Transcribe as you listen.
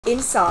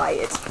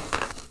Inside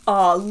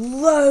are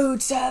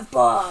loads of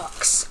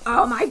books.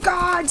 Oh my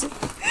god!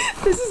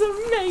 This is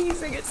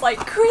amazing. It's like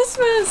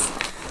Christmas.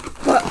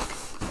 But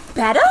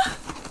better?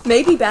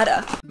 Maybe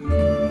better.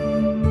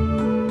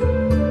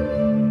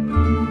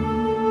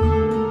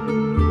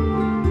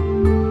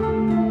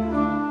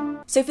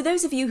 So for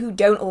those of you who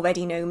don't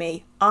already know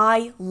me,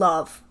 I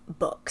love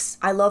books.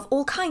 I love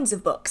all kinds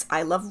of books.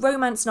 I love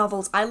romance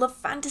novels, I love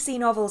fantasy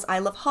novels, I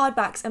love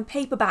hardbacks and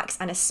paperbacks,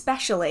 and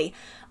especially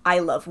I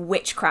love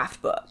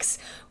witchcraft books.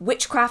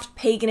 Witchcraft,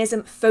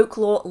 paganism,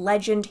 folklore,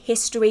 legend,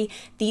 history,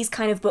 these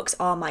kind of books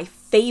are my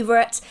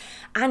favourite,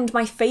 and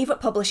my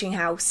favourite publishing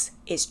house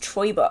is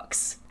Troy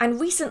Books. And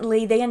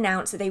recently they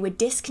announced that they were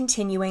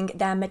discontinuing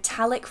their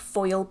metallic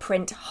foil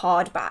print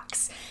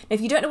hardbacks. Now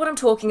if you don't know what I'm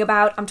talking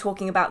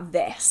about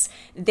this.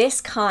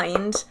 This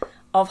kind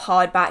of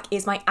hardback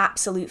is my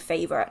absolute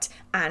favourite,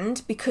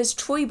 and because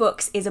Troy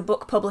Books is a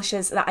book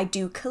publisher that I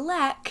do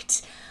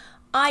collect,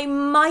 I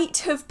might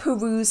have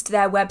perused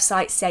their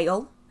website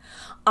sale.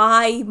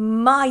 I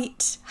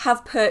might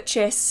have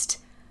purchased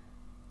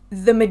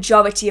the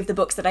majority of the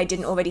books that I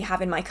didn't already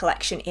have in my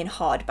collection in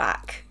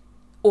hardback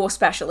or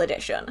special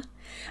edition.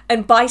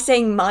 And by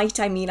saying might,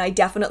 I mean I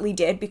definitely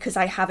did, because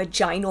I have a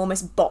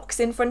ginormous box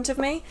in front of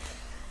me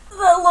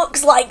that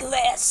looks like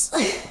this.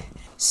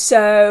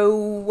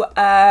 So,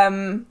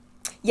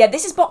 yeah,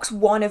 this is box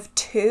 1 of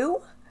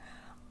 2.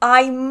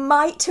 I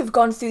might have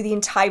gone through the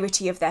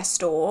entirety of their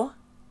store.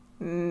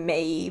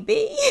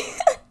 Maybe.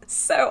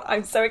 So,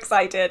 I'm so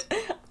excited.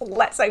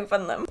 Let's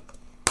open them.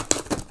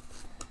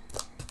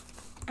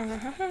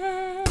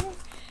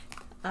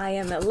 I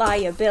am a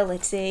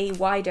liability.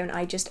 Why don't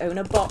I just own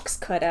a box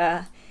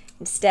cutter?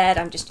 Instead,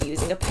 I'm just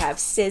using a pair of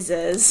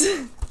scissors.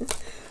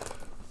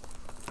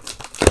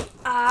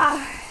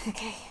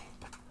 Okay.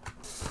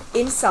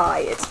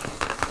 Inside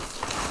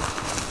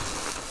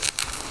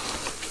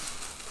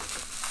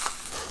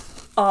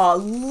are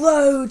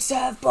loads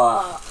of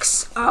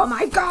books. Oh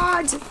my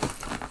god.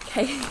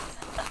 Okay.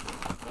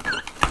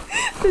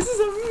 This is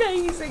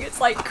amazing.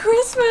 It's like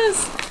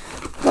Christmas.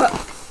 But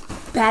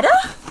better?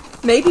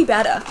 Maybe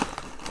better.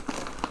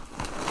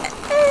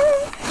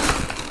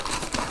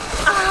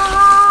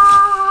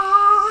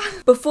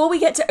 Before we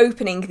get to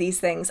opening these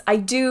things, I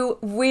do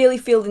really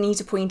feel the need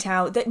to point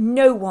out that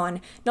no one,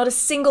 not a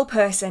single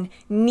person,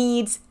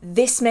 needs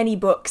this many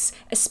books,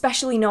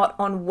 especially not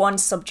on one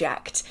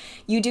subject.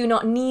 You do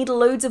not need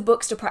loads of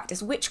books to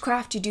practice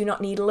witchcraft, you do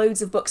not need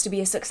loads of books to be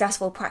a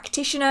successful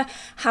practitioner.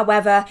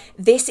 However,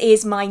 this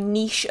is my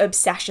niche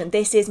obsession,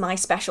 this is my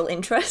special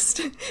interest.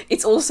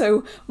 It's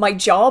also my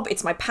job,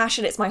 it's my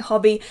passion, it's my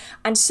hobby,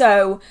 and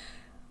so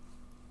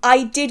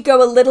I did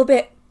go a little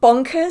bit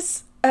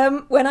bonkers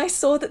when I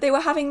saw that they were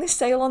having this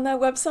sale on their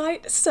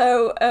website.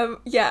 So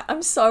yeah,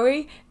 I'm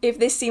sorry if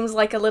this seems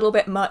like a little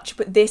bit much,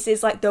 but this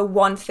is like the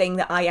one thing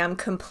that I am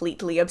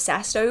completely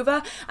obsessed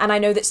over, and I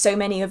know that so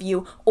many of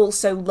you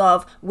also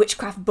love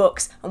witchcraft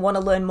books and want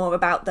to learn more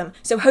about them.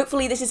 So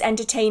hopefully this is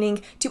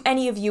entertaining to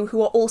any of you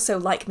who are also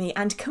like me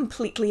and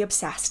completely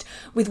obsessed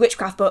with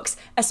witchcraft books,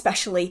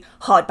 especially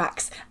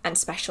hardbacks and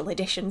special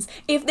editions.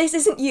 If this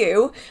isn't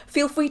you,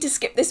 feel free to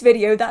skip this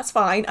video, that's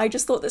fine. I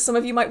just thought that some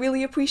of you might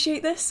really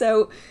appreciate this,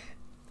 so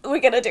we're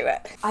gonna do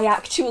it.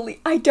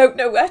 I don't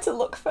know where to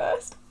look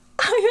first.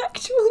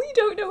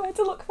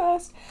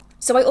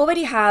 So I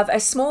already have a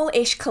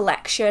small-ish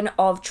collection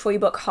of Troy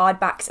Book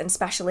hardbacks and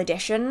special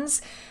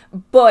editions,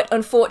 but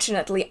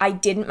unfortunately I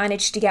didn't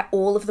manage to get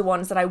all of the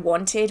ones that I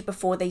wanted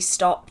before they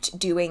stopped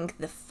doing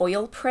the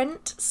foil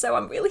print, so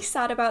I'm really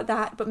sad about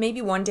that, but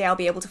maybe one day I'll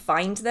be able to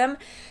find them.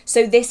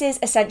 So this is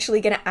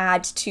essentially going to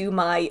add to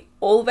my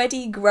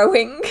already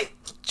growing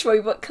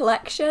Troy Book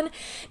collection.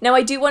 Now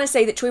I do want to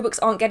say that Troy Books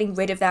aren't getting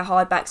rid of their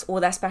hardbacks or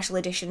their special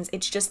editions,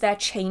 it's just they're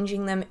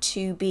changing them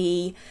to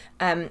be,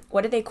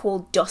 what are they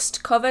called,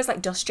 dust covers,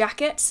 like dust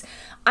jackets.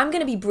 I'm going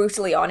to be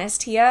brutally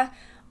honest here,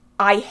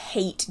 I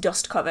hate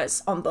dust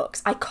covers on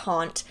books. I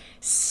can't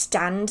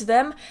stand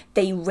them.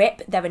 They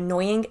rip, they're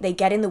annoying, they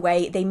get in the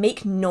way, they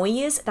make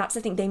noise. That's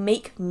the thing, they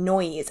make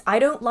noise. I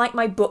don't like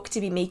my book to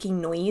be making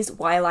noise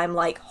while I'm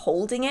like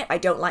holding it. I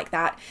don't like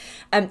that.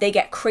 They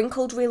get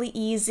crinkled really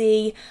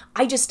easy.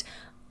 I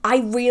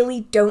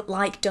really don't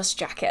like dust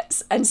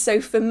jackets. And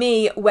so for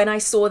me, when I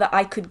saw that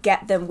I could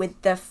get them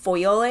with the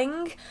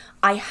foiling,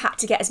 I had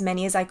to get as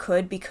many as I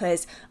could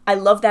because I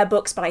love their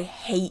books, but I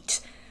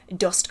hate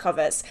dust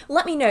covers.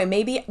 Let me know,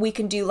 maybe we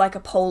can do like a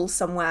poll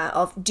somewhere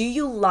of, do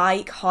you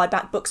like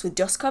hardback books with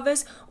dust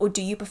covers or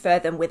do you prefer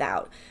them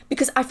without?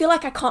 Because I feel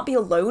like I can't be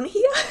alone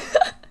here,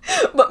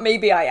 but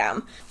maybe I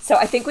am. So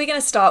I think we're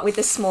gonna start with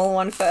the small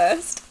one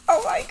first.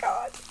 Oh my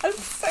god, I'm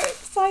so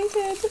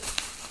excited.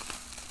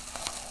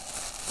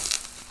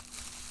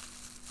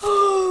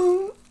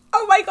 Oh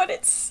my god,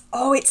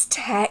 it's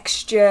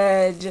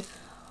textured.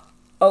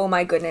 Oh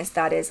my goodness,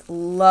 that is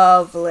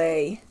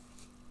lovely.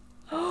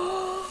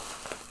 Look,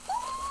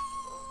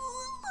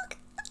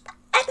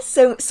 that is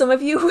So some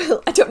of you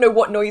will, I don't know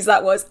what noise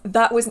that was.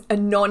 That was a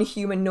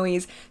non-human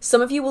noise. Some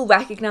of you will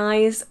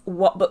recognize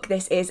what book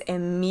this is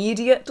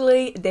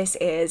immediately. This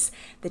is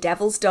The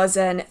Devil's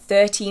Dozen,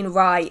 13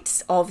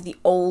 Rights of the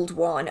Old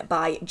One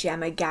by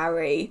Gemma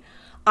Gary.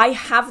 I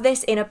have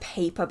this in a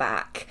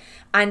paperback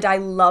and I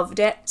loved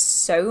it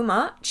so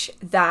much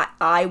that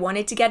I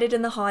wanted to get it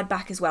in the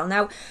hardback as well.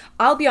 Now,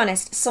 I'll be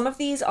honest, some of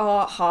these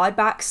are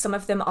hardbacks, some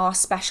of them are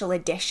special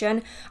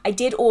edition. I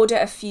did order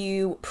a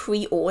few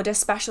pre-order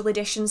special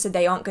editions, so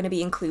they aren't going to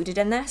be included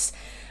in this.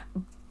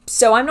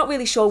 So I'm not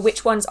really sure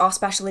which ones are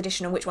special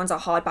edition and which ones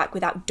are hardback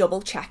without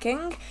double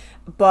checking,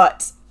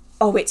 but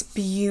oh, it's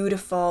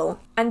beautiful.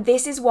 And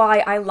this is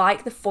why I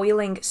like the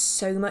foiling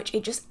so much.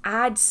 It just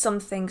adds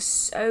something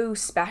so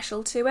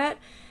special to it.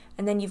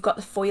 And then you've got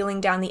the foiling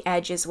down the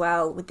edge as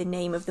well with the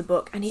name of the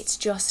book. And it's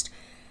just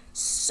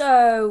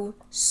so,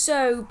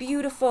 so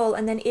beautiful.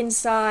 And then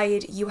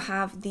inside you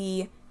have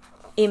the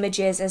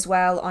images as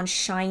well on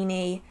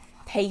shiny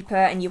paper.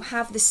 And you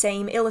have the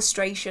same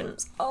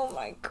illustrations. Oh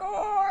my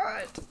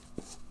god.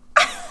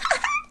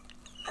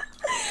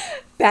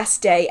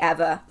 Best day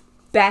ever.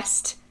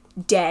 Best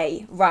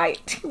day.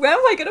 Right, where am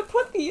I gonna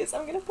put these?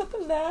 I'm gonna put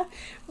them there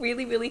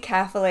really, really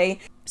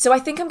carefully. So I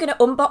think I'm gonna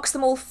unbox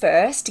them all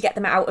first to get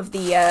them out of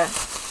the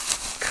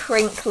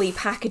crinkly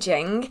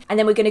packaging, and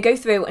then we're gonna go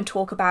through and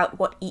talk about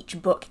what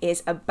each book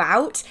is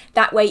about.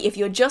 That way, if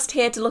you're just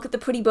here to look at the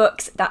pretty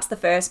books, that's the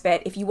first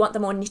bit. If you want the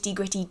more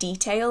nitty-gritty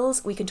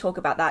details, we can talk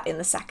about that in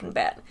the second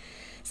bit.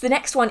 So the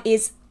next one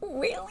is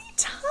really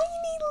tiny.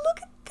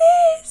 Look at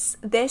this.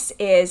 This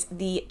is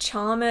the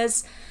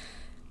Chalmers,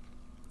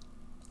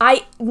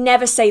 I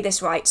never say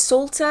this right,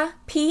 Psalter,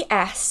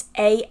 P-S-A-L-T-E-R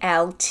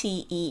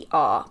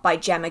by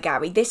Gemma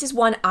Gary. This is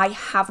one I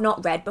have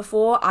not read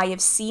before. I have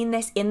seen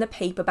this in the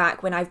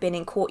paperback when I've been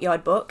in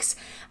Courtyard Books,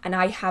 and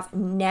I have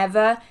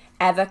never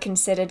ever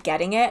considered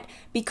getting it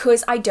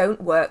because I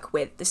don't work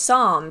with the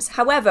Psalms.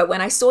 However, when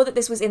I saw that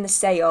this was in the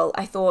sale,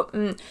 I thought,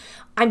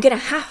 I'm gonna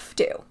have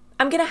to.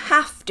 I'm gonna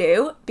have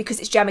to because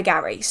it's Gemma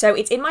Gary. So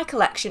it's in my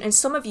collection, and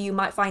some of you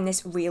might find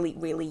this really,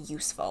 really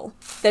useful.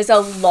 There's a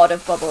lot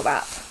of bubble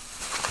wrap.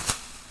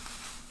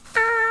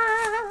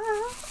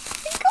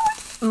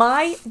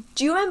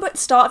 Do you remember at the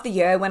start of the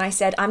year when I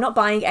said I'm not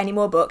buying any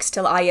more books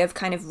till I have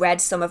kind of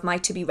read some of my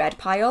to-be-read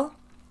pile?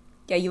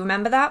 Yeah, you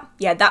remember that?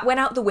 Yeah, that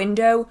went out the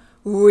window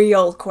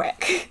real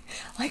quick.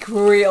 Like,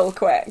 real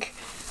quick.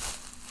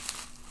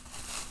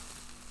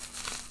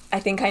 I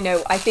think I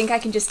know. I think I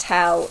can just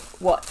tell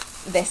what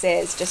this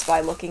is just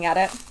by looking at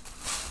it.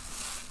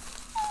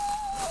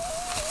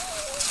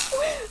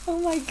 Oh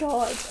my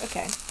god.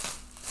 Okay.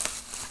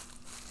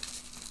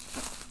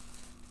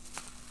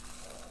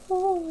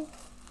 Oh.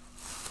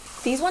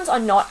 These ones are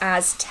not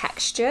as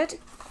textured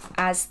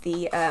as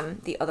the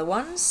other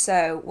ones.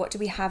 So what do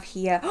we have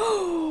here?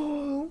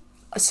 Oh,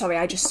 sorry,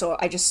 I just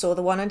saw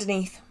the one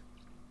underneath.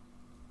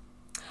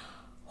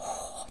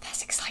 Oh,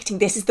 that's exciting.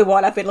 This is the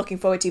one I've been looking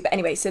forward to. But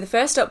anyway, so the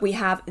first up we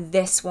have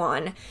this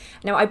one.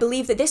 Now I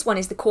believe that this one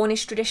is the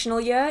Cornish Traditional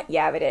Year.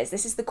 Yeah, it is.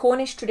 This is the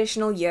Cornish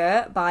Traditional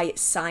Year by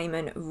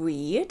Simon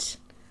Reed.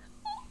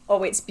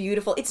 Oh, it's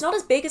beautiful. It's not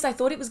as big as I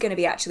thought it was going to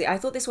be, actually. I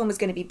thought this one was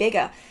going to be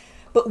bigger.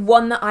 But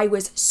one that I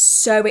was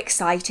so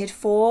excited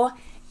for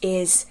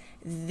is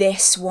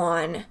this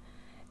one.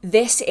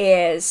 This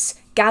is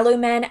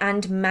Gallowmen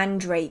and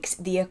Mandrakes,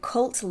 The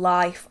Occult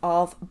Life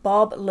of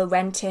Bob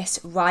Laurentis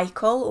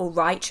Reichel, or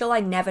Reichel, I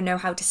never know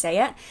how to say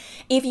it.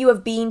 If you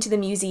have been to the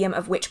Museum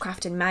of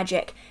Witchcraft and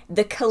Magic,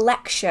 the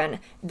collection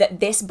that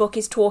this book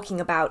is talking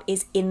about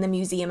is in the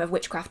Museum of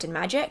Witchcraft and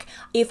Magic.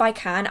 If I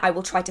can, I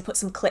will try to put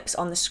some clips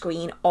on the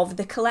screen of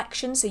the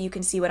collection so you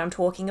can see what I'm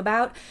talking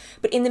about.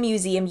 But in the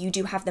museum, you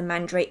do have the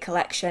Mandrake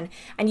collection,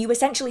 and you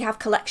essentially have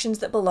collections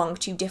that belong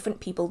to different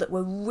people that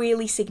were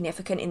really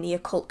significant in the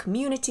occult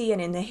community and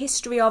in the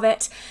history of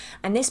it,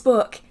 and this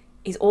book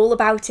is all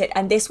about it,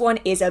 and this one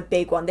is a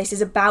big one. This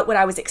is about what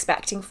I was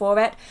expecting for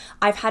it.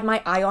 I've had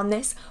my eye on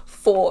this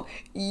for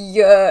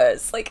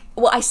years. Like,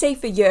 well, I say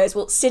for years,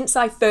 well, since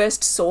I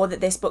first saw that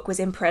this book was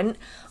in print,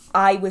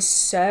 I was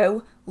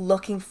so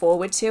looking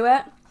forward to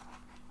it.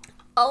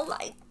 Oh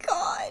my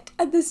god,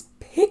 and there's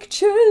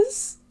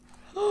pictures.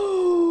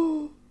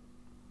 Oh,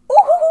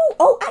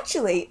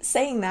 actually,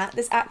 saying that,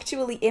 there's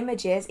actually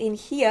images in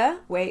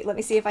here. Wait, let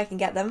me see if I can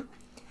get them.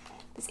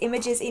 There's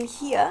images in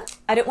here.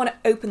 I don't want to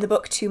open the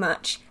book too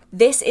much.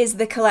 This is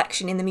the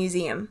collection in the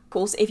museum. Of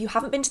course, if you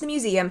haven't been to the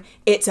museum,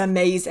 it's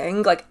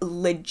amazing, like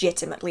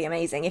legitimately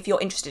amazing if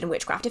you're interested in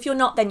witchcraft. If you're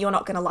not, then you're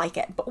not going to like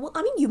it. But, well,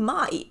 I mean, you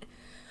might.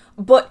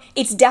 But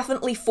it's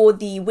definitely for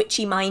the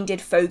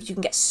witchy-minded folk. You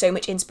can get so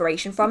much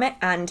inspiration from it,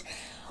 and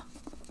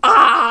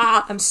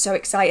I'm so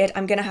excited.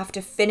 I'm going to have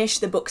to finish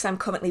the books I'm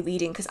currently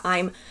reading because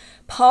I'm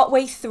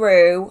partway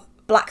through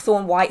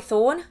Blackthorn,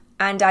 Whitethorn,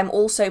 and I'm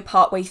also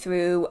partway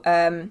through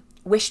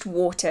Wished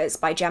Waters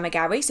by Gemma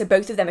Gary. So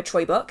both of them are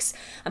Troy books.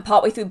 I'm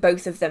partway through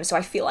both of them, so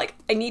I feel like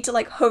I need to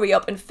like hurry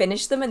up and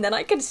finish them and then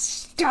I can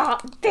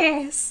start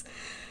this.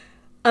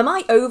 Am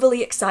I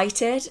overly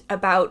excited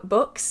about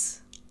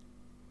books?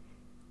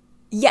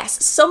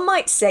 Yes, some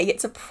might say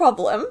it's a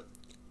problem.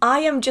 I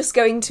am just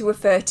going to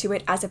refer to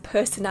it as a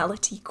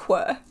personality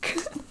quirk.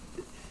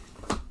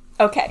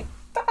 Okay.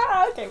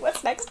 Okay,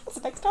 what's next?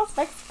 What's next? What's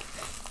next?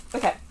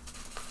 Okay.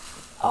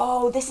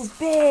 Oh, this is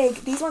big.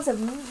 These ones are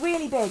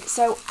really big.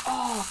 So,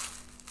 oh,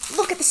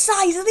 look at the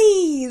size of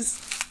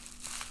these.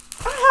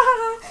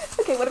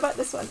 Okay, what about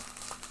this one?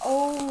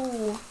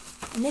 Oh,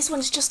 and this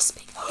one's just as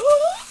big.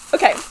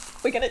 Okay,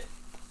 we're gonna...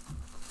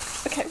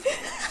 Okay.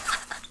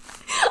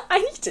 I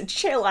need to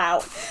chill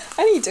out.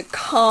 I need to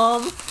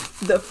calm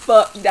the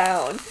fuck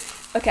down.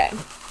 Okay.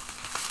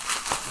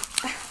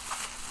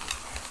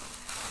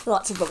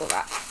 Lots of bubble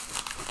wrap.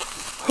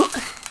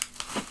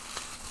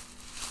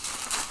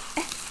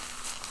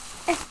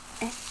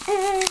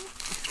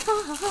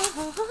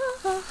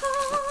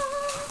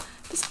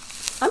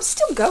 I'm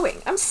still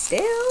going. I'm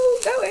still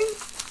going.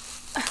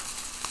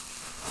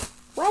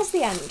 Where's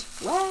the end?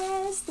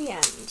 Where's the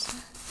end?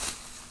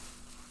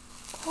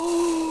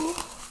 Oh,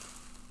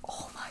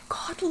 oh my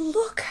god,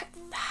 look at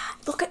that.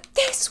 Look at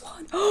this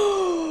one.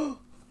 Oh,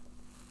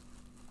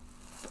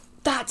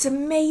 that's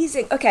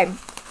amazing. Okay.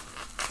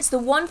 So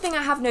the one thing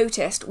I have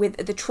noticed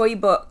with the Troy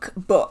Book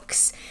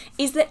books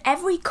is that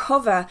every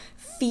cover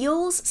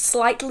feels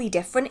slightly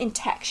different in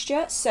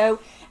texture. So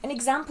an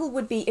example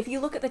would be if you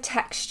look at the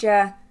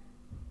texture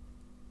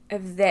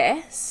of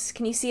this,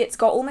 can you see it's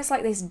got almost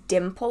like this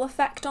dimple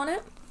effect on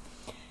it?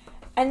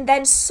 And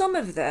then some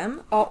of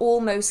them are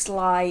almost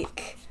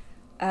like,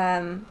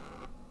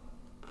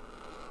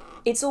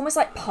 it's almost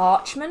like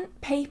parchment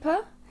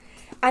paper.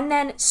 And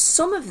then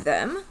some of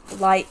them,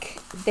 like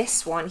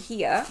this one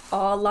here,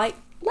 are like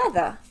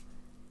leather.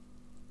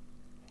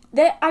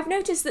 I've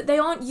noticed that they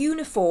aren't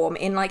uniform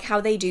in like how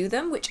they do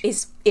them, which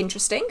is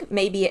interesting.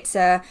 Maybe it's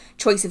a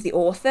choice of the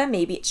author,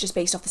 maybe it's just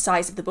based off the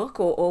size of the book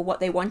or what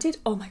they wanted.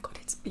 Oh my god,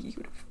 it's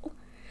beautiful.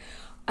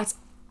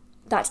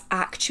 That's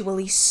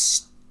actually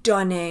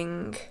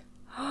stunning.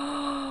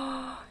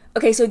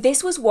 Okay, so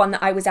this was one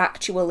that I was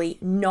actually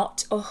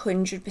not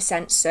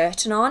 100%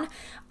 certain on.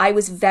 I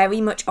was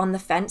very much on the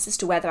fence as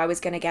to whether I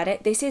was going to get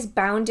it. This is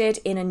Bounded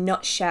in a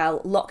Nutshell,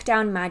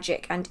 Lockdown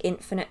Magic and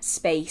Infinite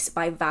Space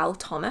by Val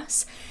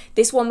Thomas.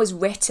 This one was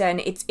written,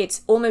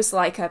 it's almost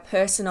like a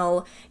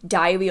personal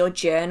diary or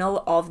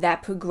journal of their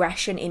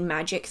progression in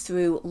magic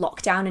through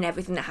lockdown and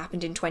everything that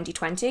happened in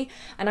 2020.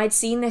 And I'd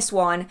seen this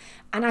one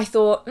and I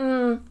thought,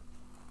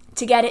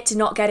 to get it, to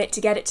not get it,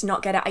 to get it, to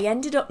not get it. I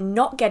ended up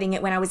not getting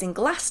it when I was in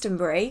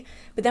Glastonbury,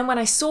 but then when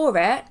I saw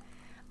it,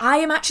 I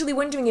am actually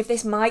wondering if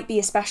this might be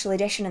a special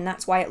edition and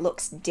that's why it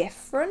looks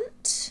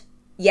different.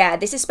 Yeah,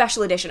 this is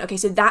special edition. Okay,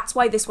 so that's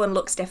why this one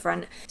looks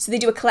different. So they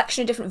do a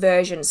collection of different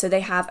versions. So they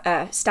have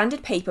a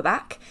standard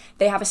paperback,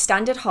 they have a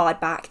standard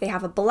hardback, they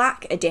have a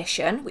black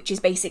edition, which is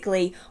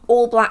basically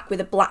all black with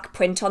a black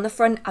print on the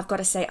front. I've got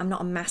to say, I'm not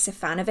a massive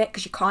fan of it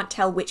because you can't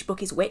tell which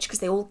book is which because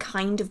they all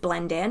kind of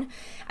blend in.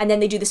 And then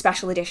they do the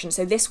special edition.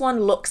 So this one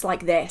looks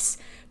like this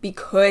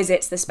because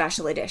it's the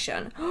special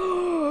edition.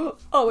 Oh,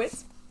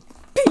 it's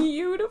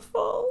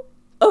beautiful.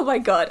 Oh my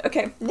god.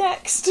 Okay,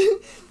 next.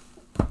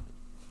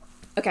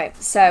 Okay,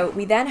 so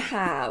we then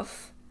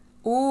have,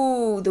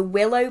 The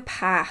Willow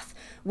Path,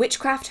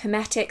 Witchcraft,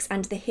 Hermetics,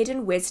 and the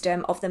Hidden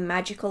Wisdom of the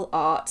Magical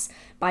Arts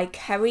by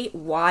Kerry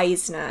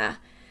Wisner.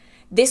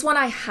 This one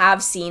I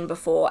have seen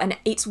before, and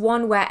it's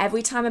one where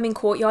every time I'm in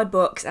Courtyard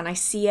Books and I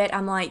see it,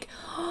 I'm like,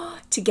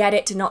 to get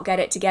it, to not get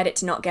it, to get it,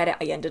 to not get it.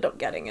 I ended up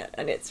getting it,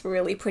 and it's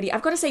really pretty.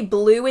 I've got to say,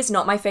 blue is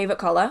not my favourite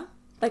colour.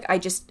 Like,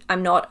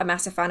 I'm not a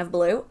massive fan of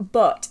blue,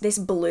 but this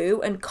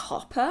blue and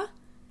copper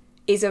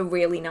is a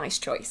really nice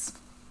choice.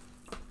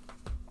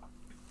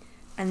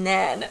 And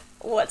then,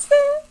 what's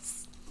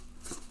this?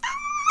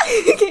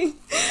 Okay.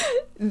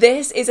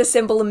 This is a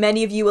symbol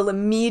many of you will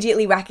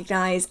immediately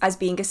recognise as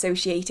being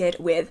associated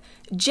with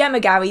Gemma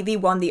Gary, the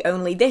one, the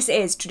only. This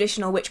is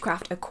Traditional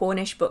Witchcraft, A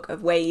Cornish Book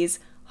of Ways,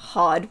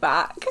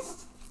 hardback.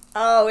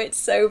 Oh, it's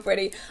so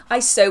pretty. I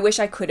so wish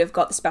I could have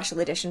got the special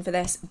edition for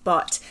this,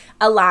 but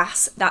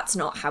alas, that's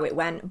not how it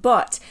went.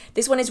 But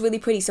this one is really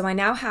pretty, so I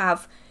now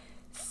have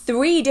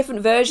 3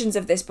 different versions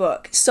of this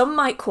book. Some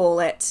might call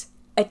it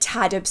a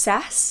tad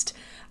obsessed.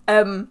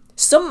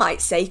 Some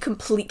might say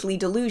completely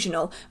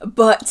delusional,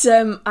 but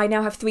I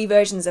now have 3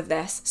 versions of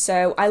this.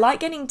 So I like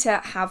getting to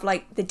have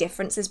like the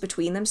differences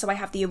between them. So I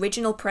have the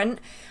original print,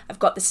 I've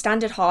got the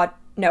standard I've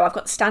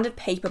got the standard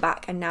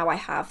paperback, and now I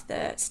have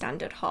the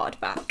standard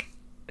hardback.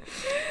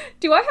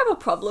 Do I have a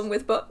problem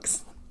with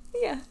books?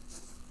 Yeah,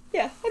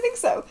 I think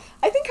so.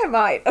 I think I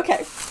might.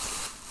 Okay.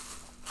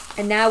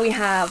 And now we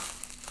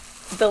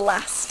have the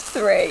last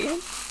 3.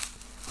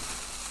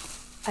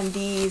 And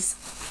these,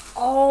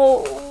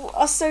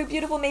 are so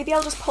beautiful. Maybe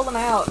I'll just pull them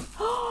out.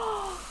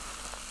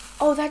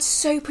 Oh, that's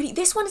so pretty.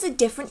 This one is a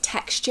different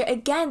texture.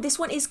 Again, this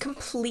one is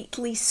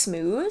completely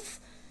smooth.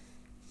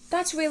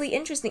 That's really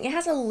interesting. It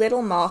has a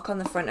little mark on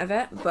the front of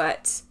it,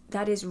 but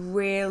that is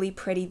really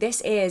pretty.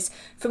 This is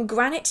From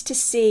Granite to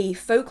Sea,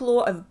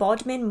 Folklore of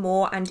Bodmin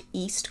Moor and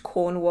East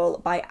Cornwall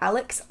by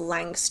Alex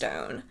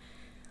Langstone.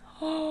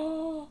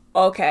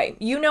 Okay,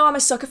 you know I'm a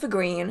sucker for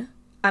green.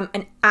 I'm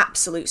an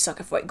absolute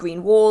sucker for it.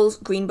 Green walls,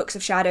 green books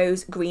of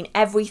shadows, green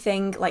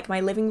everything. Like,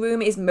 my living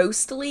room is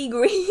mostly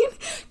green.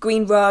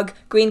 Green rug,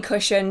 green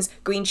cushions,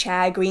 green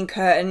chair, green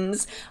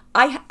curtains.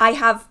 I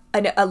have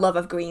a love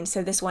of green,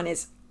 so this one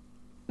is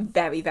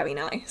very, very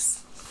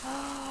nice.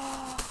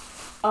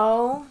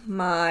 Oh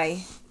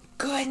my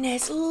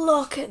goodness,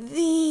 look at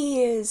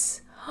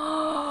these.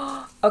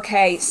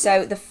 Okay,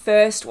 so the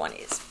first one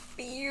is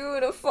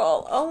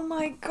beautiful. Oh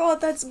my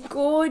god, that's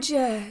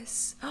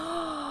gorgeous.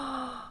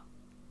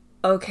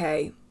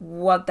 Okay,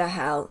 what the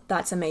hell?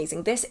 That's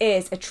amazing. This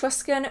is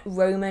Etruscan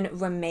Roman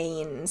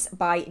Remains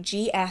by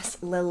G.S.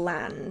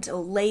 Leland,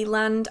 or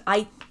Leyland.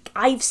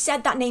 I've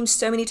said that name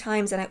so many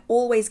times and I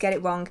always get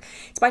it wrong.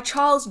 It's by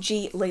Charles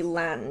G.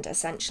 Leland,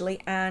 essentially.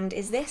 And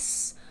is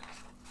this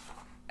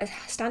a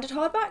standard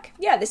hardback?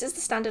 Yeah, this is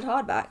the standard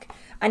hardback.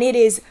 And it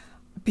is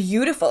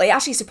beautiful. It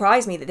actually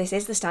surprised me that this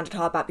is the standard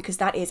hardback because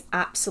that is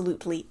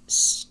absolutely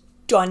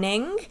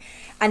stunning.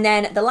 And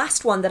then the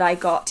last one that I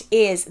got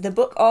is The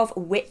Book of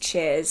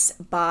Witches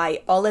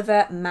by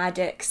Oliver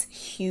Maddox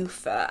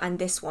Hufer. And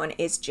this one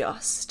is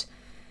just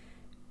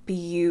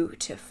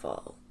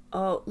beautiful.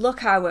 Oh,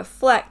 look how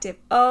reflective.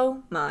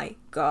 Oh my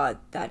god,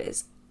 that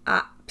is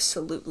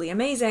absolutely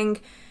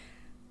amazing.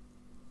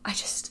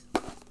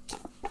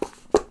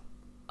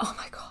 Oh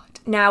my god.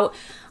 Now,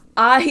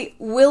 I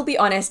will be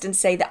honest and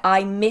say that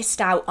I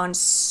missed out on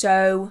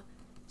so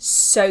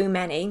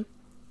many.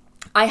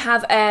 I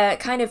have a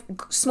kind of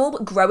small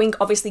but growing,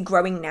 obviously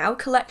growing now,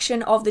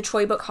 collection of the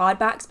Troy Book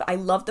hardbacks, but I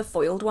love the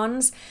foiled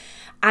ones.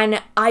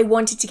 And I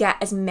wanted to get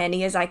as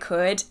many as I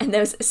could, and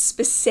there was a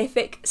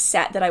specific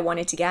set that I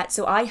wanted to get.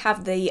 So I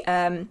have the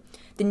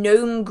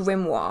Gnome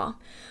Grimoire,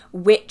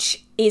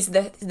 which is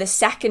the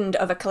second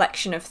of a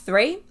collection of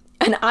 3.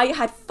 And I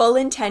had full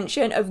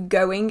intention of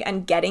going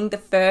and getting the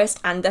first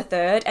and the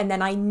third, and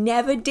then I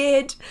never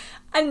did.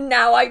 And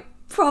now I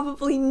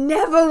probably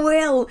never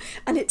will.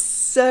 And it's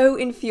so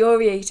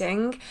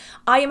infuriating.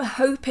 I am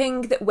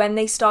hoping that when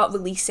they start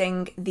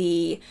releasing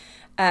the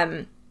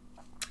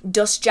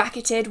dust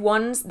jacketed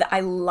ones that I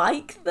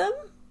like them.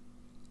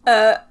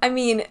 I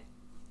mean,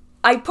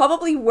 I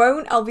probably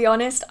won't, I'll be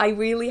honest. I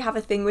really have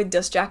a thing with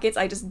dust jackets.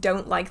 I just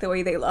don't like the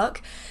way they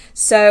look.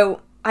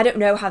 So I don't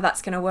know how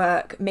that's going to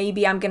work.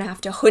 Maybe I'm going to have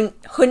to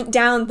hunt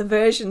down the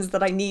versions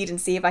that I need and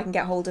see if I can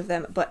get hold of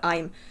them. But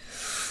I'm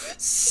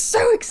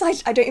so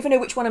excited. I don't even know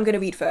which one I'm going to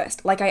read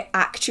first. Like, I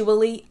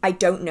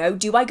don't know.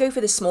 Do I go for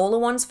the smaller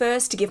ones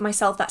first to give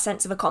myself that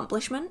sense of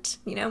accomplishment?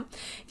 You know,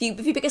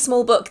 if you pick a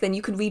small book, then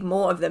you can read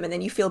more of them and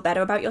then you feel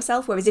better about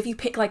yourself. Whereas if you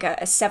pick like a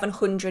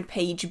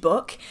 700-page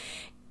book,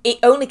 it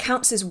only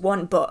counts as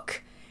one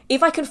book.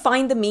 If I can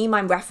find the meme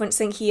I'm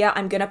referencing here,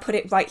 I'm going to put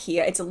it right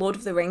here. It's a Lord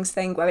of the Rings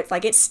thing where it's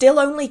like, it still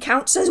only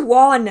counts as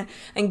one.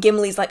 And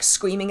Gimli's like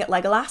screaming at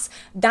Legolas.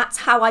 That's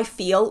how I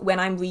feel when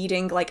I'm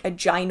reading like a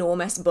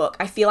ginormous book.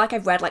 I feel like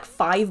I've read like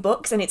 5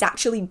 books and it's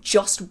actually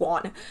just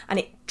one. And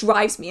it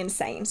drives me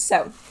insane.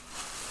 So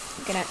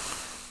I'm going to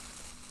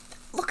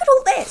look at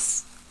all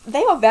this.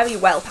 They are very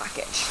well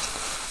packaged.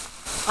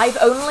 I've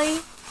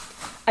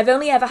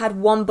only ever had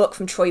one book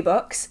from Troy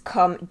Books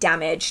come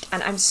damaged,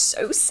 and I'm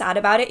so sad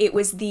about it. It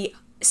was the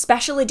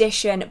special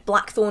edition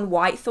Blackthorn,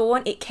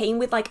 Whitethorn. It came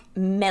with like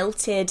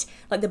melted,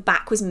 like the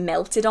back was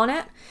melted on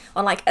it,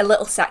 on like a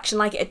little section,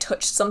 like it had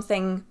touched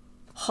something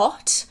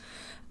hot,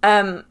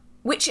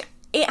 which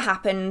it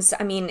happens.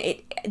 I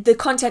mean, the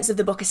contents of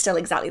the book are still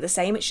exactly the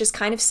same. It's just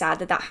kind of sad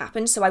that that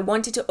happened. So I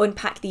wanted to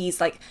unpack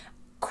these like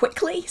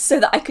quickly so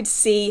that I could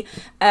see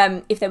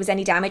if there was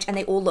any damage, and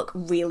they all look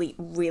really,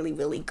 really,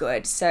 really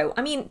good. So,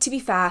 I mean, to be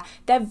fair,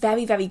 they're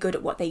very, very good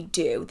at what they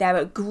do.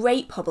 They're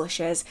great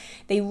publishers.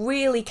 They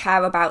really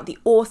care about the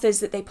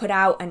authors that they put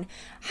out and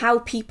how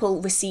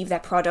people receive their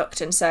product,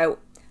 and so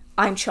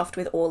I'm chuffed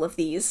with all of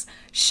these.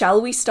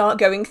 Shall we start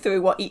going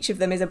through what each of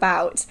them is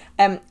about?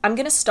 I'm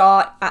going to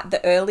start at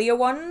the earlier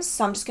ones,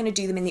 so I'm just going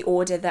to do them in the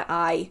order that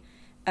I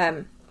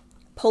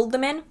pulled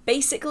them in,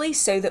 basically,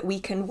 so that we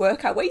can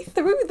work our way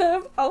through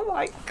them. Oh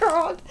my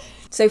god.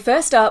 So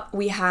first up,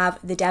 we have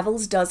The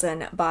Devil's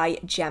Dozen by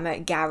Gemma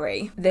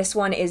Gary. This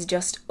one is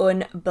just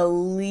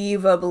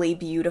unbelievably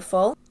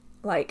beautiful.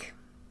 Like,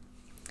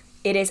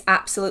 it is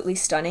absolutely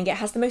stunning. It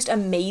has the most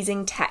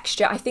amazing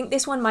texture. I think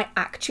this one might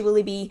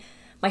actually be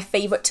my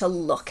favourite to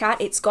look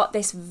at. It's got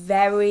this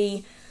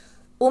very,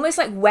 almost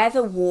like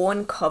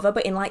weather-worn cover,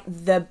 but in like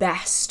the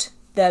best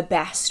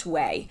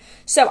way.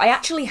 So I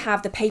actually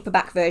have the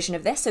paperback version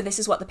of this, so this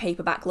is what the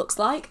paperback looks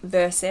like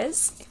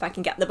versus, if I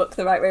can get the book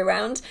the right way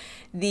around,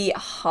 the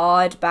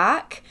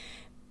hardback.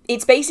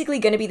 It's basically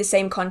going to be the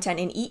same content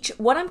in each.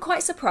 What I'm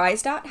quite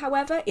surprised at,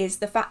 however, is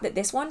the fact that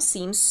this one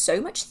seems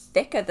so much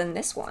thicker than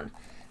this one.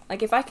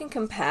 Like, if I can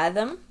compare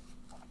them,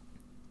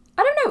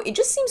 I don't know, it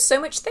just seems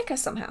so much thicker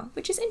somehow,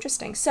 which is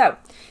interesting. So,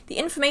 the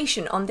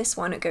information on this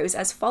one goes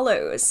as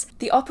follows.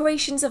 The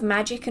operations of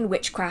magic and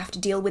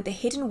witchcraft deal with the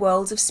hidden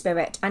worlds of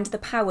spirit and the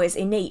powers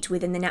innate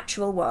within the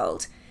natural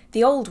world.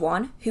 The Old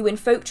One, who in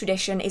folk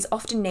tradition is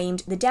often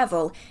named the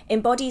Devil,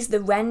 embodies the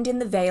rend in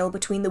the veil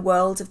between the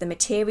worlds of the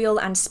material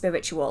and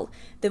spiritual,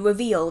 the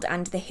revealed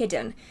and the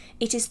hidden.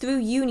 It is through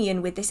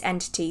union with this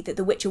entity that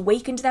the witch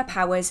awakened their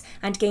powers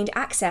and gained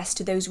access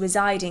to those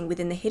residing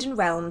within the hidden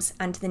realms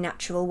and the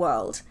natural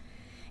world.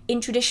 In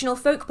traditional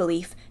folk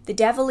belief, the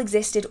devil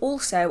existed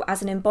also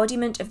as an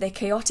embodiment of the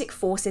chaotic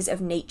forces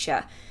of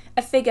nature,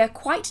 a figure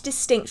quite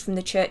distinct from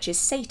the church's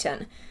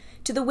Satan.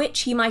 To the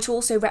witch he might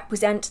also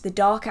represent the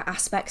darker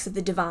aspects of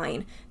the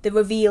divine, the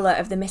revealer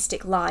of the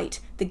mystic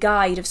light, the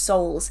guide of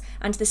souls,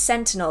 and the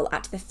sentinel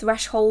at the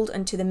threshold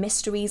unto the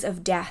mysteries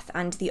of death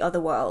and the other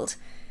world.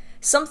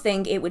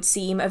 Something, it would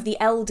seem, of the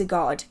elder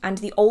god and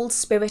the old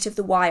spirit of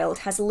the wild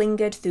has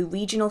lingered through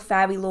regional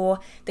fairy lore,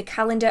 the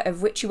calendar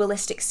of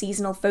ritualistic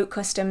seasonal folk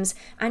customs,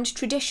 and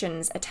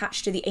traditions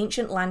attached to the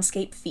ancient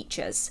landscape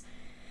features.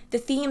 The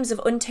themes of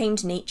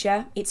untamed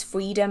nature, its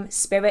freedom,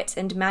 spirit,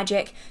 and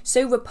magic,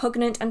 so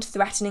repugnant and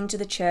threatening to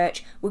the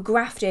church, were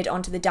grafted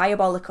onto the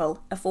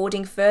diabolical,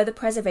 affording further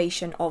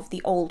preservation of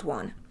the Old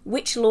One.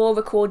 Witch lore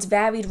records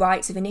varied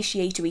rites of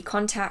initiatory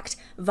contact,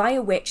 via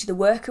which the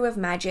worker of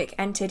magic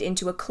entered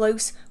into a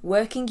close,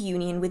 working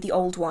union with the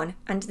Old One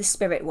and the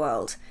spirit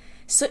world.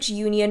 Such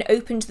union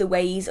opened the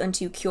ways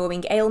unto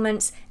curing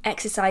ailments,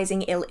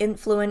 exercising ill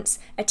influence,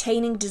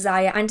 attaining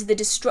desire, and the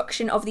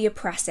destruction of the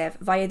oppressive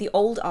via the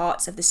old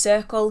arts of the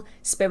circle,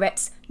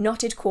 spirits,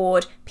 knotted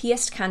cord,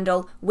 pierced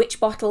candle, witch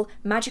bottle,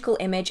 magical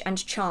image,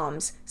 and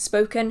charms,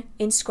 spoken,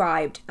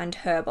 inscribed, and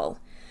herbal.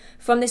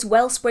 From this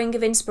wellspring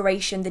of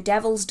inspiration, the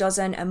Devil's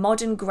Dozen, a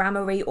modern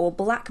grammary or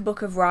black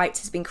book of rites,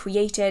 has been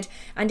created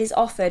and is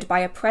offered by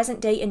a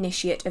present-day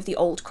initiate of the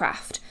old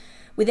craft.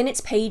 Within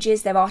its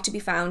pages there are to be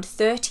found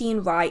 13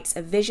 rites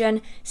of vision,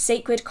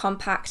 sacred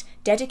compact,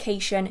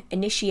 dedication,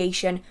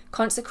 initiation,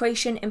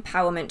 consecration,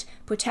 empowerment,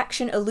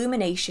 protection,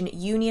 illumination,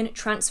 union,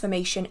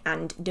 transformation,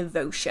 and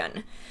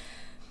devotion.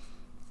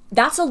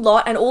 That's a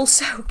lot, and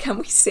also, can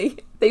we see,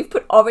 they've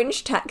put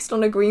orange text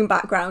on a green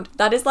background.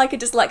 That is like a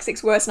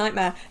dyslexic's worst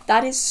nightmare.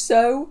 That is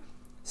so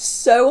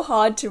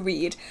hard to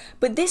read.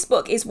 But this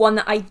book is one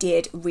that I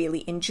did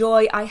really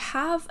enjoy. I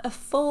have a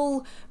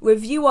full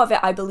review of it,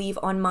 I believe,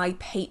 on my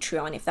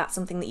Patreon, if that's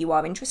something that you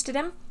are interested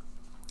in.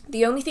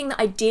 The only thing that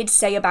I did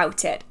say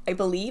about it, I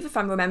believe, if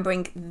I'm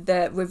remembering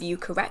the review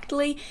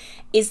correctly,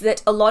 is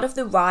that a lot of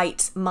the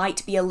rites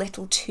might be a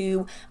little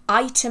too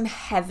item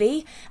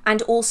heavy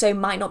and also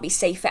might not be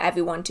safe for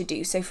everyone to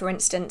do. So for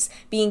instance,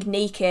 being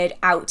naked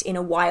out in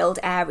a wild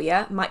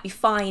area might be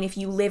fine if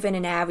you live in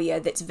an area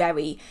that's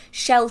very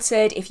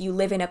sheltered, if you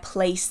live in a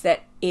place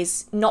that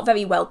is not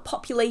very well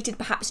populated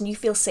perhaps and you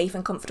feel safe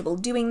and comfortable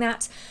doing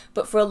that,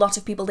 but for a lot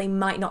of people they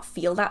might not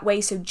feel that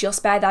way, so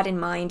just bear that in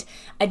mind.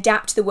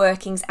 Adapt the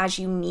workings as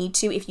you need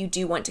to if you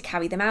do want to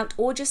carry them out,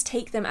 or just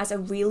take them as a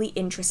really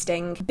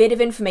interesting bit of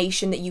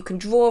information that you can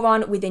draw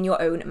on within your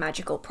own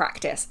magical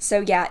practice. So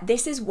yeah,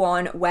 this is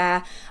one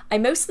where I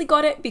mostly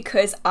got it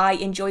because I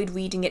enjoyed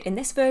reading it in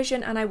this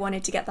version and I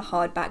wanted to get the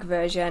hardback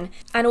version,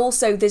 and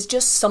also there's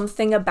just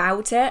something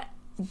about it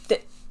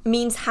that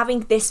means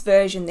having this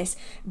version, this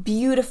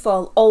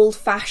beautiful,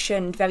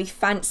 old-fashioned, very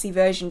fancy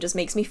version, just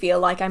makes me feel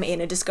like I'm in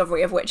a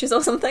Discovery of Witches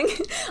or something.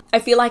 I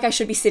feel like I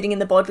should be sitting in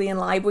the Bodleian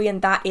Library,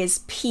 and that is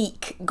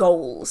peak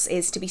goals,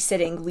 is to be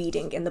sitting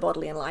reading in the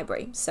Bodleian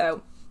Library.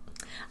 So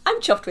I'm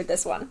chuffed with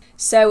this one.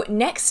 So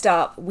next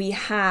up we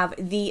have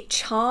the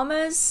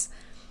Charmers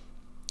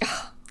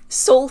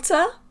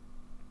Psalter.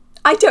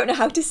 I don't know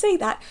how to say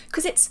that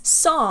because it's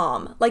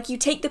psalm, like you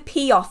take the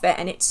P off it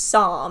and it's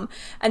psalm,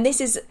 and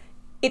this is,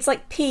 it's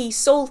like P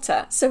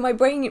Psalter, so my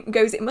brain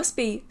goes, it must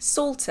be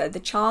Psalter, the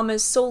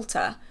Charmers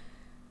Psalter.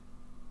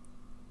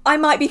 I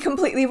might be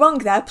completely wrong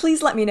there,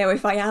 please let me know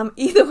if I am.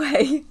 Either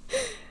way,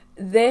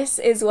 this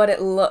is what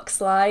it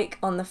looks like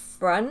on the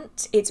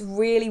front. It's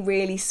really,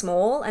 really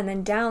small, and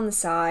then down the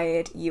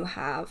side you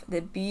have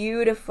the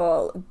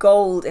beautiful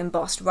gold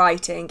embossed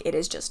writing. It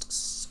is just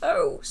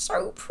so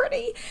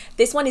pretty.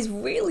 This one is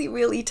really,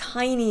 really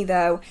tiny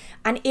though,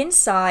 and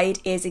inside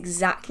is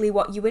exactly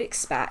what you would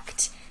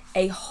expect.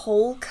 A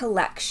whole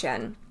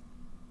collection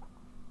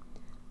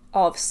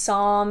of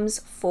psalms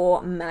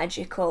for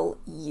magical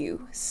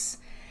use.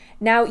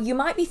 Now, you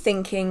might be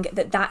thinking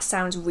that that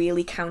sounds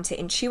really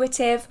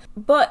counterintuitive,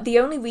 but the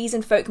only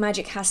reason folk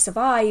magic has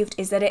survived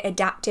is that it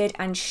adapted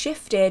and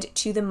shifted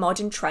to the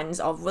modern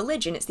trends of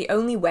religion. It's the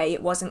only way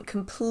it wasn't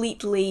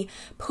completely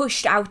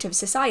pushed out of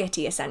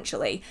society,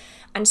 essentially.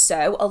 And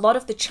so a lot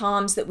of the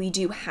charms that we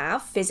do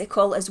have,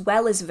 physical as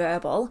well as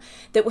verbal,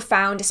 that were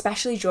found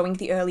especially during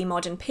the early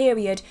modern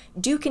period,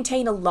 do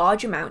contain a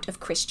large amount of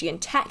Christian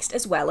text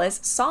as well as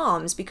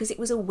psalms, because it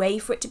was a way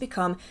for it to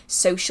become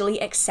socially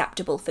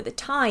acceptable for the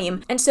time.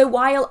 And so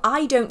while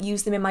I don't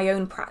use them in my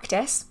own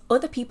practice,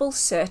 other people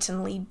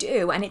certainly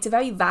do, and it's a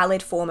very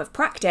valid form of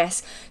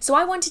practice. So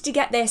I wanted to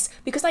get this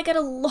because I get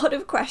a lot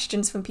of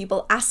questions from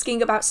people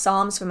asking about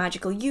psalms for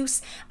magical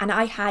use, and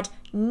I had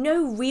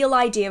no real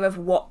idea of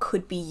what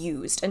could be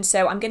used. And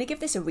so I'm going to give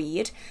this a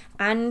read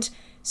and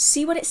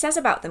see what it says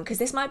about them, because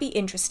this might be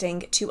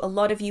interesting to a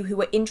lot of you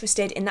who are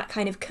interested in that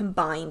kind of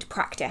combined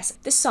practice.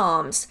 The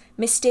Psalms,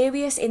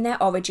 mysterious in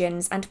their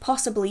origins and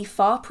possibly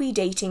far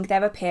predating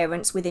their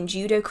appearance within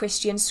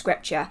Judeo-Christian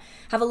scripture,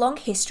 have a long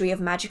history of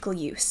magical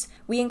use.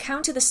 We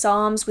encounter the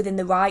Psalms within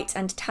the rites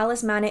and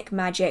talismanic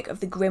magic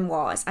of the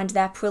grimoires and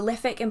their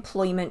prolific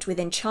employment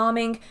within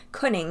charming,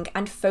 cunning,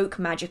 and folk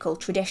magical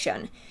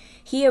tradition.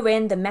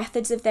 Herein, the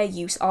methods of their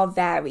use are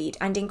varied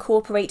and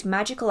incorporate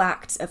magical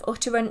acts of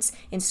utterance,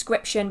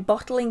 inscription,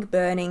 bottling,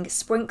 burning,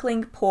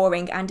 sprinkling,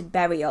 pouring, and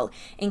burial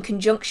in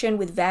conjunction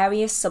with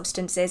various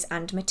substances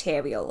and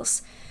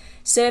materials.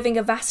 Serving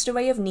a vast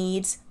array of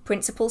needs,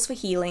 principles for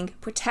healing,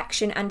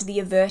 protection, and the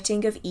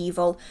averting of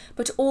evil,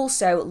 but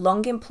also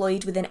long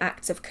employed within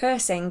acts of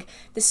cursing,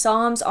 the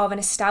Psalms are an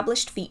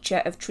established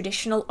feature of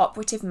traditional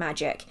operative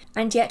magic,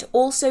 and yet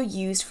also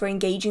used for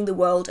engaging the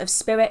world of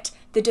spirit,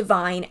 the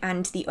divine,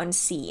 and the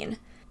unseen.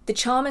 The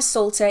Charmer's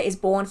Psalter is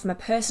born from a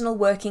personal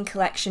working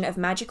collection of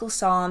magical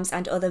psalms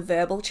and other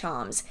verbal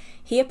charms,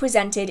 here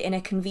presented in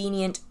a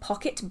convenient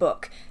pocket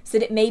book so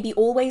that it may be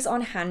always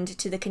on hand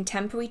to the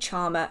contemporary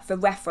charmer for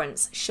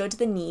reference should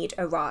the need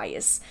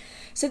arise.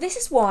 So this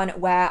is one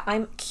where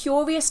I'm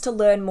curious to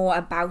learn more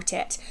about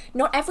it.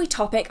 Not every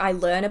topic I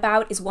learn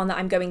about is one that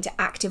I'm going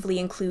to actively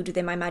include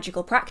within my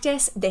magical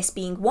practice, this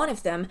being one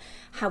of them.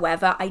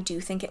 However, I do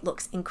think it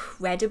looks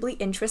incredibly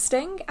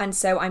interesting, and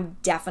so I'm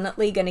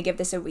definitely going to give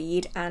this a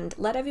read and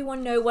let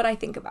everyone know what I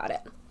think about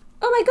it.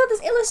 Oh my god,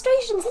 there's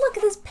illustrations! Look,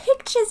 there's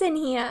pictures in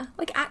here!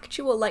 Like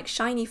actual, like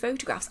shiny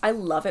photographs. I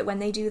love it when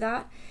they do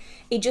that.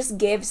 It just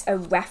gives a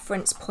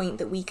reference point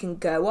that we can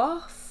go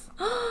off.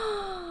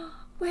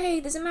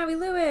 Wait, there's a Mary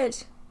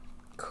Lwyd.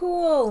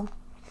 Cool.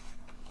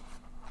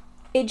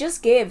 It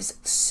just gives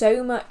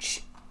so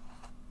much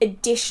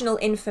additional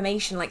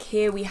information. Like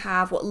here we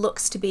have what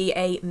looks to be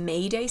a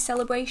May Day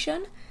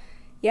celebration.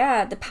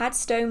 Yeah, the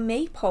Padstow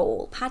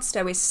Maypole.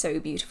 Padstow is so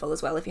beautiful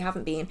as well if you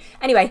haven't been.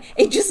 Anyway,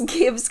 it just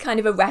gives kind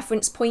of a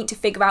reference point to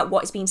figure out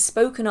what is being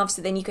spoken of,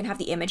 so then you can have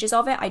the images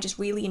of it. I just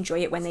really enjoy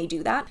it when they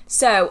do that.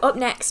 So up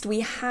next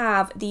we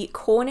have the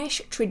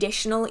Cornish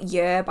Traditional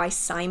Year by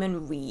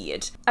Simon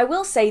Reed. I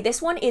will say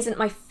this one isn't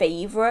my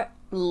favourite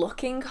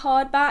looking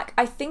hardback.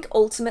 I think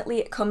ultimately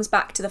it comes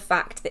back to the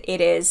fact that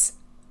it is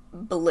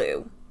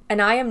blue.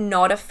 And I am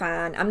not a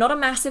fan. I'm not a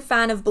massive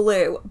fan of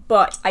blue,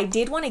 but I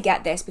did want to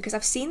get this because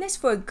I've seen this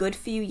for a good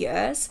few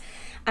years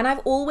and I've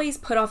always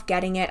put off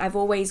getting it. I've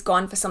always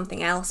gone for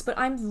something else, but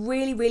I'm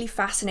really, really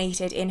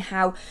fascinated in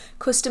how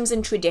customs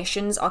and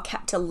traditions are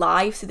kept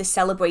alive through the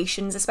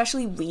celebrations,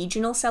 especially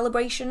regional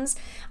celebrations.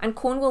 And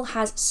Cornwall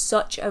has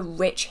such a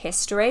rich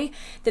history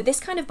that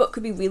this kind of book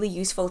could be really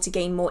useful to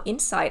gain more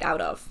insight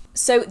out of.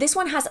 So this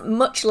one has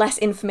much less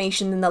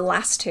information than the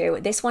last two.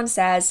 This one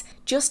says,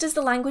 just as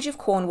the language of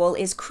Cornwall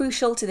is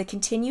crucial to the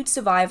continued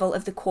survival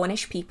of the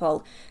Cornish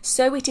people,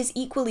 so it is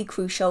equally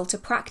crucial to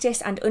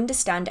practice and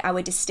understand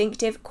our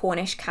distinctive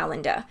Cornish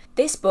calendar.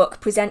 This book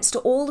presents to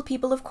all the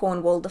people of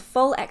Cornwall the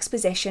full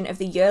exposition of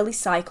the yearly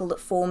cycle that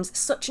forms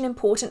such an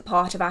important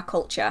part of our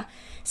culture.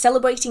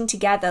 Celebrating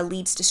together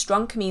leads to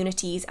strong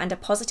communities and a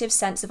positive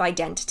sense of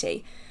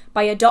identity.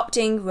 By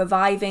adopting,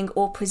 reviving,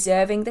 or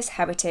preserving this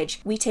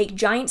heritage, we take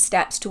giant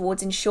steps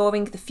towards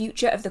ensuring the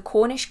future of the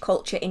Cornish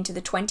culture into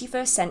the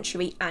 21st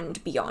century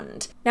and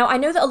beyond. Now, I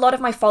know that a lot of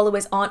my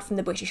followers aren't from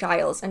the British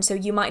Isles, and so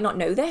you might not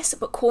know this,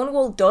 but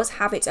Cornwall does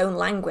have its own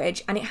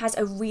language, and it has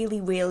a really,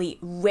 really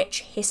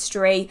rich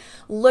history,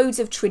 loads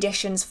of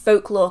traditions,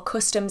 folklore,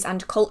 customs,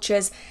 and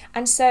cultures,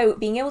 and so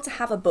being able to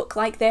have a book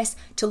like this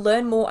to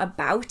learn more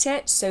about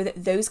it so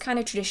that those kind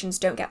of traditions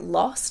don't get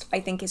lost, I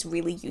think is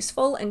really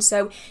useful. And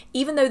so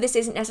even though this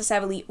isn't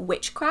necessarily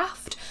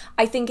witchcraft,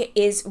 I think it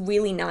is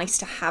really nice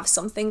to have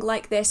something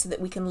like this so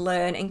that we can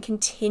learn and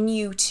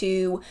continue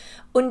to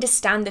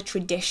understand the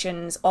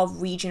traditions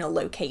of regional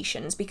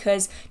locations,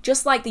 because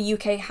just like the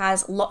UK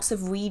has lots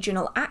of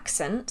regional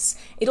accents,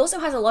 it also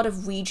has a lot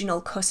of regional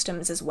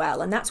customs as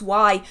well, and that's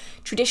why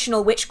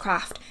traditional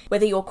witchcraft,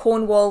 whether you're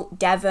Cornwall,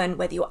 Devon,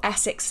 whether you're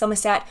Essex,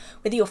 Somerset,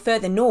 whether you're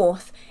further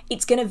north,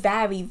 it's going to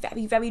vary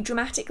very, very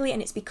dramatically,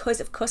 and it's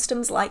because of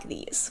customs like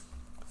these.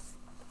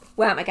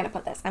 Where am I going to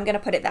put this? I'm going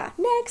to put it there.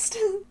 Next.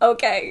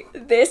 Okay,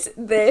 this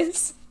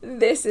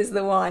is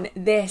the one.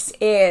 This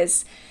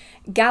is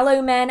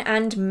Gallowmen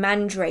and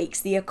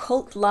Mandrakes, The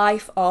Occult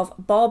Life of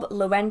Bob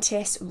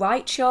Laurentis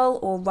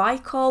Reichel or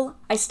Reichel.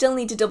 I still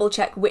need to double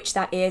check which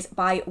that is,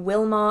 by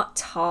Wilmar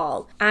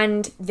Tarl.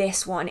 And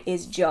this one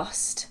is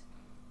just,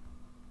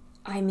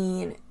 I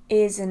mean,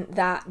 isn't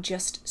that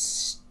just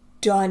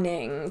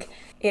stunning?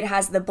 It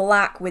has the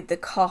black with the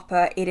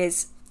copper. It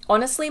is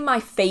honestly my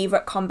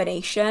favourite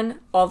combination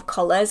of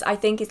colours, I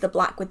think, is the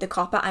black with the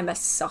copper. I'm a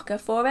sucker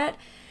for it.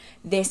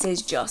 This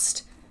is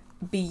just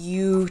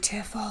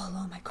beautiful.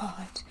 Oh my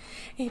god.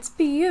 It's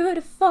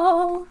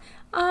beautiful.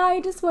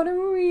 I just want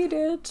to read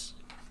it.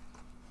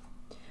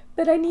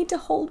 But I need to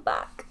hold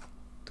back.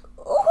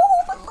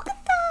 Oh, but look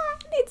at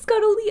that. It's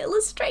got all the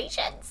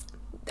illustrations.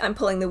 I'm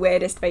pulling the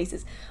weirdest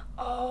faces.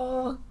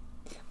 Oh,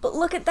 but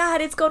look at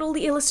that. It's got all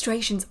the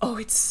illustrations. Oh,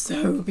 it's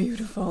so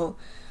beautiful.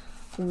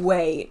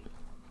 Wait.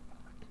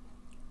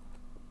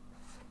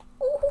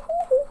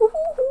 Ooh,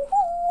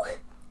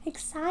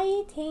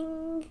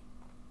 exciting.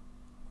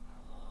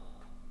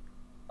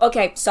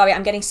 Okay, sorry,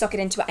 I'm getting suckered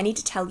into it. I need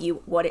to tell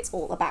you what it's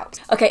all about.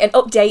 Okay, an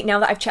update now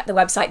that I've checked the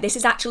website. This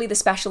is actually the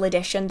special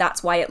edition.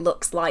 That's why it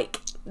looks like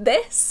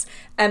this.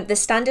 The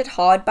standard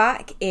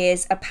hardback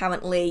is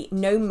apparently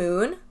no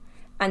moon,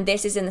 and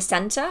this is in the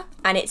center,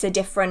 and it's a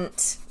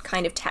different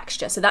kind of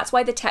texture. So that's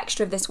why the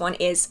texture of this one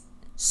is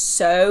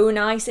so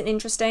nice and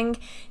interesting.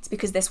 It's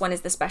because this one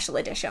is the special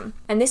edition.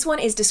 And this one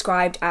is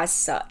described as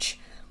such.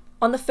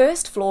 On the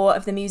first floor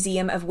of the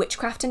Museum of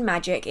Witchcraft and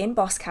Magic in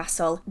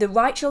Boscastle, the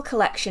Reichel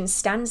collection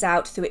stands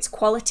out through its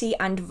quality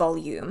and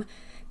volume.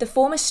 The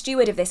former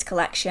steward of this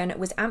collection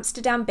was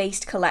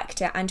Amsterdam-based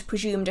collector and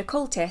presumed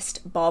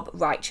occultist Bob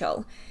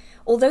Reichel.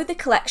 Although the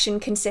collection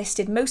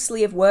consisted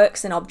mostly of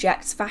works and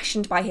objects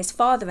fashioned by his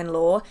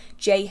father-in-law,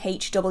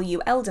 J.H.W.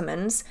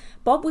 Eldermans,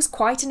 Bob was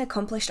quite an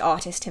accomplished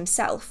artist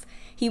himself.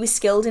 He was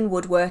skilled in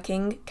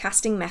woodworking,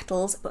 casting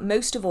metals, but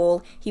most of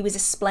all, he was a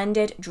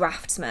splendid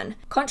draftsman.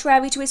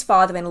 Contrary to his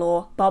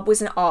father-in-law, Bob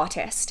was an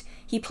artist.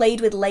 He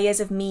played with layers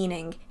of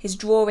meaning, his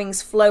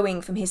drawings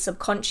flowing from his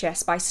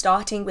subconscious by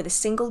starting with a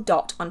single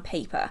dot on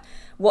paper,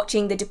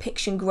 watching the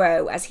depiction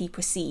grow as he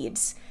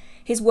proceeds.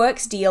 His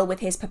works deal with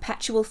his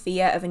perpetual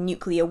fear of a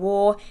nuclear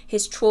war,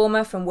 his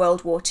trauma from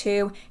World War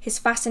II, his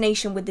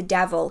fascination with the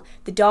devil,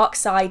 the dark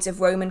sides of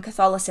Roman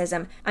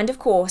Catholicism, and of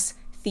course,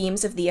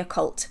 themes of the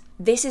occult.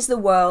 This is the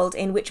world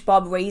in which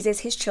Bob raises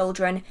his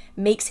children,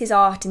 makes his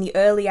art in the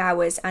early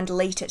hours and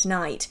late at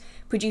night,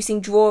 producing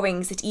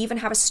drawings that even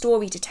have a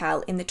story to tell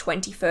in the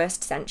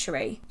 21st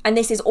century. And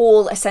this is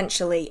all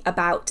essentially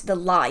about the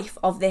life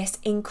of this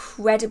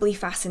incredibly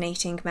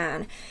fascinating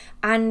man.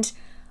 And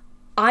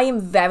I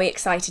am very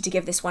excited to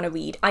give this one a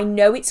read. I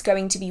know it's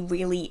going to be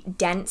really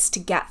dense to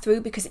get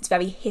through because it's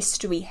very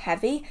history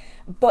heavy,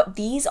 but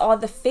these are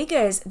the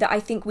figures that I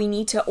think we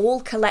need to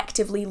all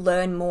collectively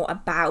learn more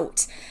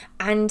about.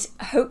 And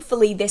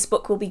hopefully this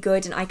book will be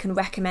good and I can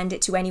recommend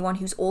it to anyone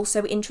who's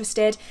also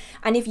interested.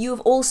 And if you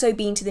have also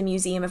been to the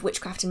Museum of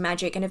Witchcraft and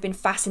Magic and have been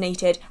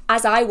fascinated,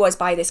 as I was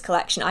by this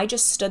collection, I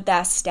just stood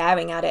there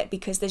staring at it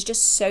because there's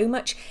just so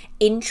much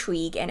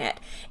intrigue in it.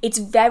 It's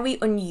very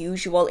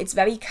unusual, it's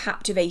very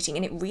captivating,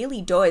 and it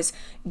really does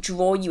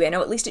draw you in,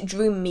 or at least it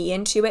drew me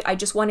into it. I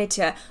just wanted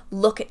to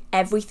look at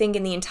everything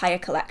in the entire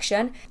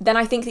collection. Then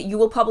I think that you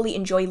will probably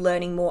enjoy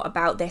learning more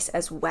about this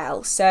as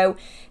well. So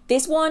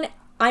this one,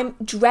 I'm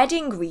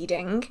dreading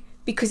reading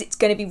because it's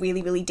going to be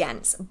really, really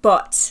dense,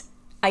 but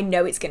I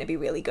know it's going to be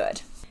really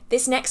good.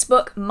 This next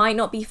book might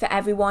not be for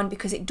everyone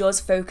because it does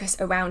focus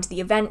around the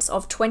events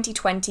of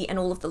 2020 and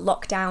all of the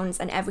lockdowns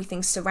and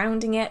everything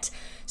surrounding it.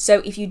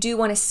 So if you do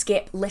want to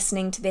skip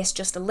listening to this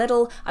just a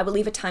little, I will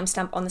leave a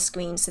timestamp on the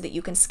screen so that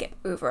you can skip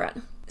over it.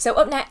 So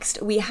up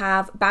next, we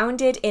have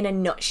Bounded in a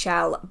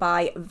Nutshell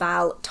by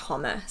Val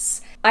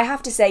Thomas. I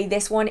have to say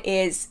this one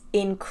is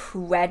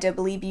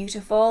incredibly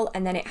beautiful,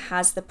 and then it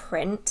has the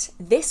print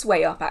this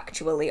way up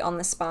actually on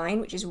the spine,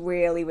 which is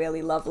really,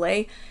 really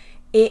lovely.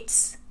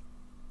 It's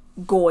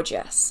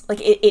gorgeous.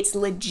 Like it's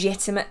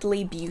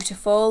legitimately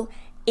beautiful.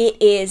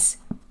 It is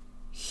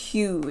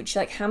huge.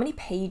 Like how many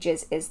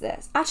pages is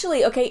this?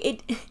 Actually, okay,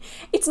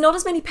 it's not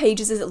as many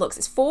pages as it looks.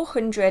 It's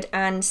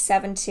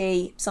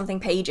 470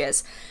 something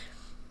pages.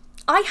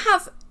 I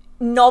have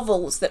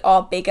novels that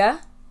are bigger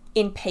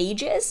in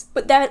pages,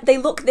 but they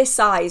look this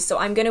size, so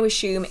I'm going to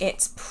assume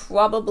it's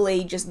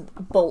probably just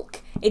bulk.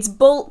 It's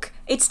bulk.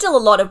 It's still a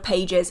lot of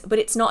pages, but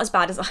it's not as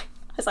bad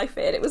as I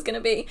feared it was going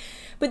to be.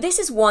 But this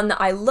is one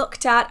that I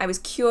looked at, I was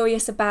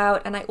curious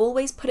about, and I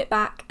always put it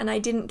back and I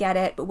didn't get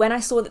it. But when I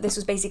saw that this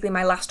was basically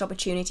my last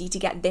opportunity to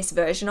get this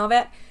version of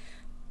it,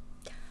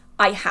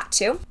 I had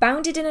to.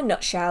 Bounded in a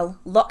Nutshell,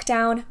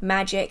 Lockdown,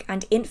 Magic,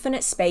 and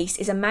Infinite Space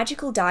is a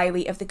magical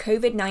diary of the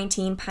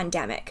COVID-19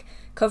 pandemic,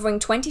 covering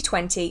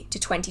 2020 to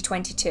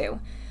 2022.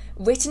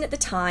 Written at the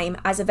time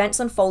as events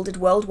unfolded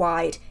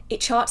worldwide,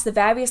 it charts the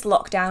various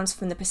lockdowns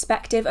from the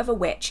perspective of a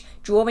witch,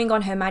 drawing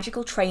on her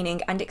magical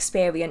training and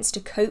experience to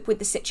cope with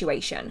the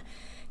situation,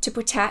 to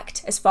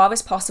protect, as far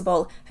as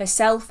possible,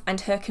 herself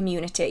and her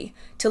community,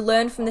 to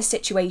learn from the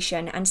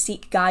situation and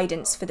seek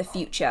guidance for the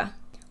future.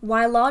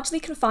 While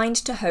largely confined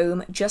to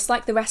home, just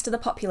like the rest of the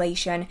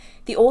population,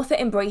 the author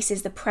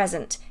embraces the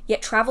present,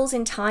 yet travels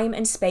in time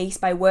and space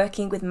by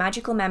working with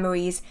magical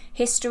memories,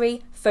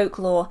 history,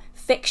 folklore,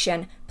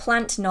 fiction,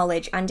 plant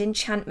knowledge, and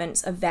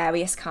enchantments of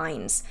various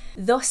kinds.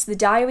 Thus, the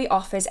diary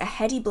offers a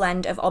heady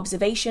blend of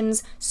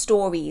observations,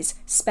 stories,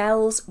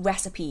 spells,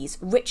 recipes,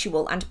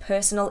 ritual, and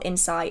personal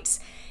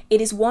insights.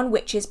 It is one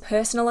witch's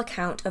personal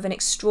account of an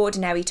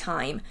extraordinary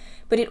time,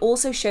 but it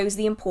also shows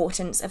the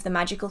importance of the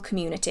magical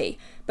community,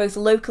 both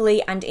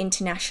locally and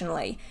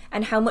internationally,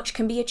 and how much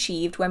can be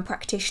achieved when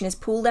practitioners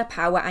pool their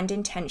power and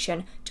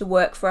intention to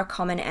work for a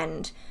common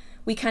end.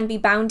 We can be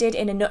bounded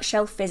in a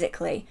nutshell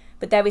physically,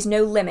 but there is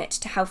no limit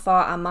to how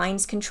far our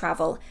minds can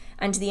travel,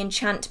 and the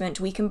enchantment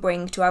we can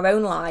bring to our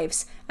own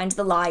lives and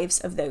the lives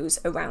of those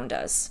around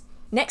us.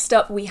 Next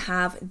up, we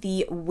have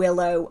the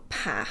Willow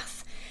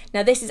Path.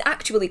 Now, this is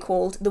actually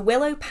called The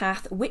Willow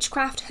Path,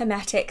 Witchcraft,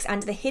 Hermetics,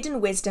 and the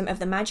Hidden Wisdom of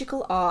the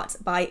Magical Art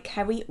by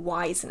Kerry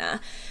Weisner.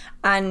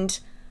 And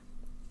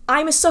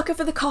I'm a sucker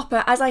for the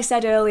copper, as I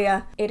said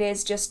earlier. It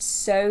is just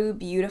so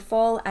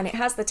beautiful, and it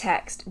has the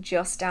text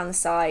just down the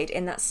side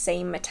in that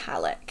same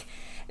metallic.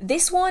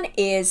 This one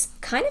is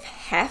kind of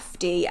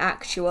hefty,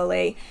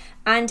 actually.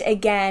 And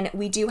again,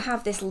 we do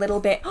have this little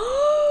bit...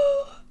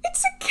 Oh,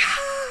 it's a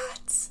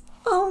cat!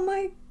 Oh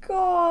my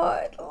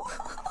god.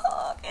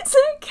 It's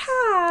a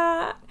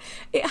cat.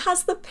 It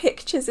has the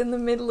pictures in the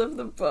middle of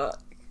the book.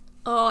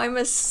 Oh, I'm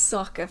a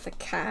sucker for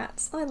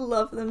cats. I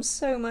love them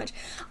so much.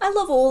 I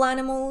love all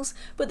animals,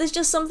 but there's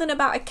just something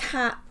about a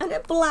cat and a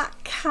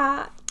black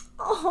cat.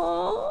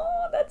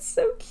 Oh, that's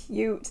so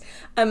cute.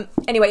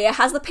 Anyway, it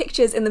has the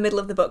pictures in the middle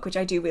of the book, which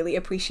I do really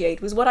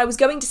appreciate, was what I was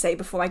going to say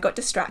before I got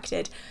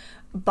distracted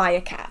by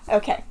a cat.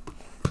 Okay.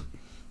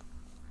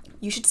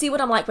 You should see what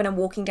I'm like when I'm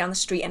walking down the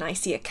street and I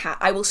see a cat.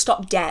 I will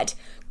stop dead,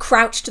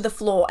 crouch to the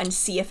floor, and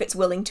see if it's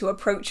willing to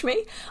approach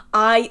me.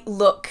 I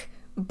look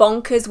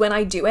bonkers when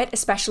I do it,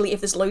 especially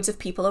if there's loads of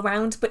people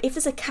around. But if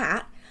there's a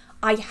cat,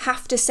 I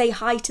have to say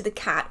hi to the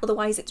cat,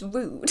 otherwise it's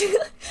rude.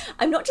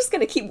 I'm not just going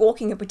to keep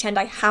walking and pretend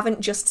I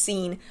haven't just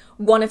seen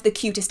one of the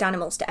cutest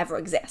animals to ever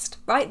exist,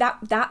 right?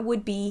 That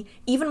would be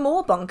even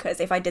more bonkers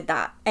if I did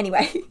that.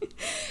 Anyway,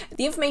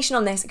 the information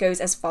on this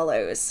goes as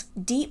follows.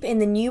 Deep in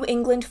the New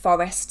England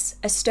forests,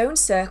 a stone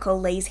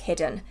circle lays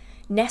hidden,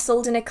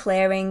 nestled in a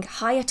clearing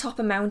high atop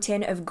a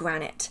mountain of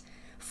granite.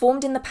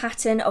 Formed in the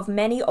pattern of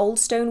many old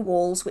stone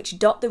walls which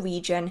dot the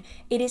region,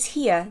 it is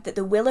here that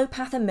the Willow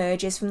Path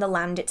emerges from the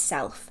land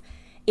itself.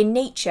 In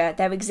nature,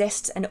 there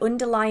exists an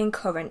underlying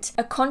current,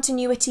 a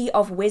continuity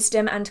of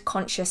wisdom and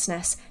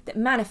consciousness that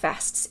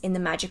manifests in the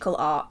magical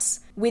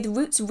arts. With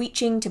roots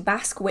reaching to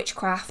Basque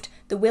witchcraft,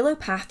 the Willow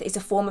Path is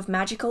a form of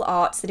magical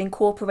arts that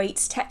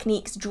incorporates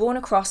techniques drawn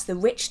across the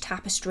rich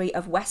tapestry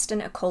of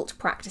Western occult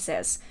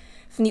practices.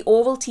 From the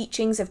oral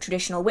teachings of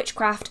traditional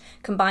witchcraft,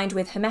 combined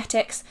with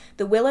hermetics,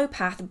 the Willow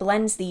Path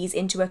blends these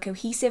into a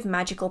cohesive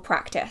magical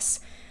practice.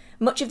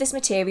 Much of this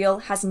material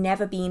has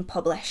never been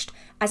published,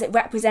 as it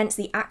represents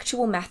the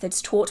actual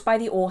methods taught by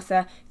the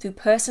author through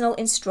personal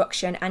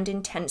instruction and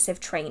intensive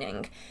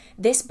training.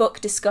 This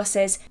book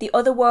discusses the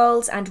other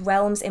worlds and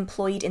realms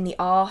employed in the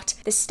art,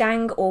 the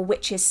stag or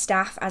witch's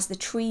staff as the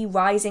tree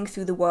rising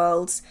through the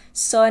worlds,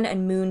 sun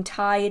and moon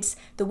tides,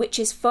 the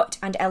witch's foot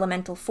and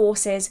elemental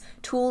forces,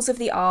 tools of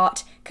the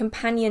art,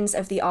 companions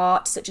of the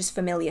art such as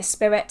familiar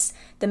spirits,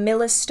 the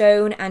miller's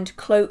stone and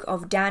cloak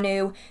of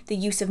Danu, the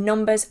use of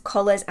numbers,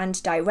 colours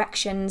and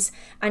directions,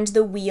 and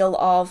the wheel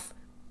of...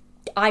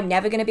 I'm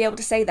never going to be able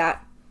to say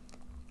that.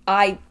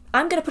 I'm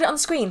going to put it on the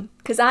screen,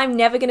 because I'm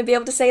never going to be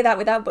able to say that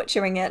without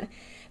butchering it.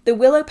 The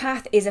Willow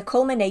Path is a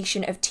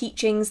culmination of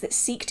teachings that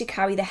seek to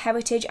carry the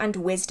heritage and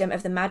wisdom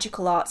of the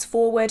magical arts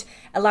forward,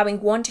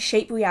 allowing one to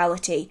shape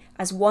reality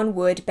as one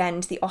would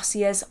bend the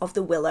osiers of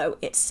the willow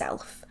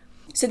itself.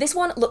 So this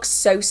one looks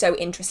so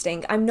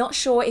interesting. I'm not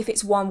sure if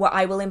it's one where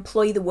I will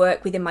employ the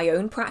work within my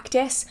own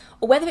practice,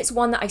 or whether it's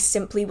one that I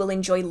simply will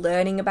enjoy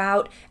learning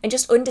about and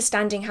just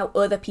understanding how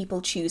other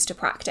people choose to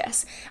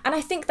practice. And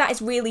I think that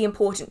is really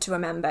important to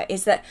remember,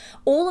 is that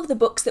all of the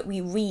books that we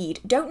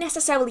read don't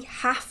necessarily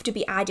have to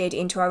be added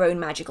into our own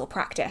magical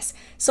practice.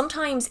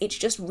 Sometimes it's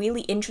just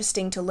really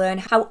interesting to learn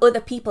how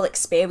other people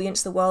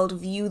experience the world,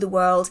 view the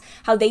world,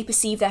 how they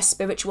perceive their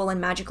spiritual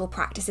and magical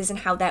practices and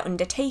how they're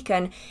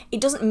undertaken. It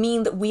doesn't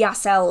mean that we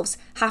ourselves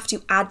have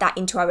to add that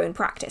into our own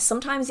practice.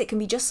 Sometimes it can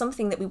be just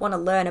something that we want to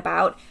learn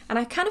about, and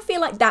I kind of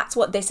feel like that's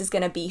what this is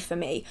going to be for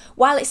me.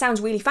 While it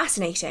sounds really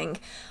fascinating,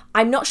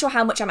 I'm not sure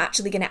how much I'm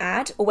actually going to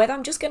add, or whether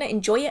I'm just going to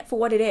enjoy it for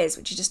what it is,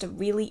 which is just a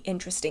really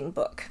interesting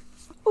book.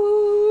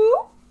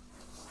 Ooh,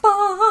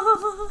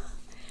 bah.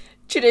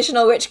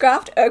 Traditional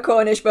Witchcraft, A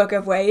Cornish Book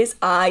of Ways.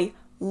 I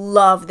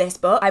love this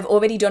book. I've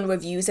already done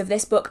reviews of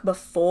this book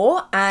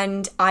before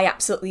and I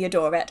absolutely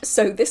adore it.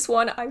 So this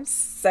one I'm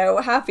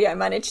so happy I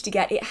managed to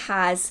get. It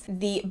has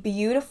the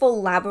beautiful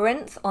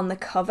labyrinth on the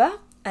cover,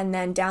 and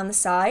then down the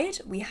side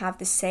we have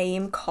the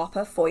same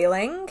copper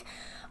foiling.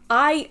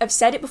 I have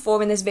said it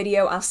before in this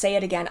video, I'll say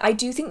it again. I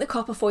do think the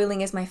copper foiling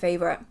is my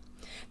favourite.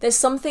 There's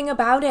something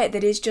about it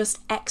that is just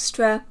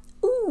extra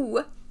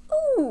ooh,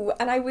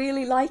 and I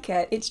really like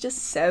it. It's just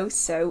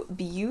so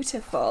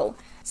beautiful.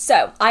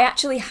 So I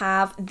actually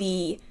have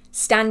the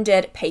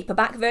standard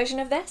paperback version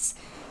of this,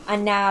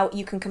 and now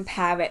you can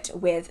compare it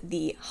with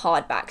the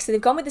hardback. So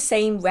they've gone with the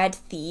same red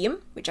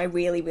theme, which I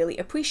really, really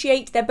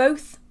appreciate. They're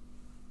both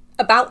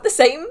about the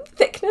same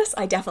thickness.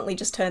 I definitely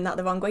just turned that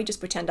the wrong way, just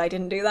pretend I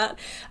didn't do that.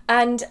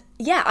 And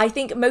yeah, I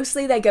think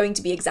mostly they're going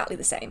to be exactly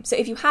the same. So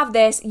if you have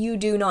this, you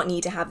do not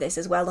need to have this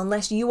as well,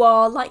 unless you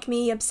are, like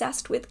me,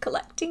 obsessed with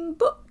collecting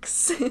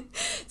books.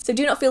 So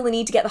do not feel the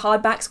need to get the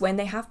hardbacks when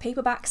they have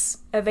paperbacks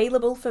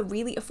available for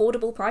really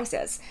affordable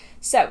prices.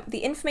 So the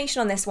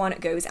information on this one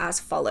goes as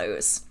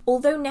follows.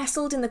 Although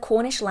nestled in the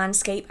Cornish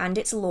landscape and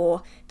its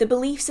lore, the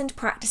beliefs and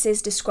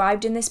practices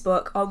described in this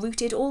book are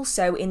rooted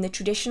also in the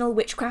traditional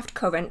witchcraft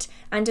current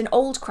and an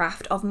old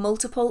craft of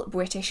multiple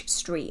British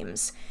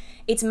streams.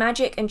 Its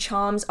magic and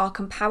charms are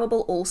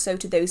comparable also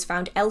to those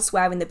found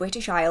elsewhere in the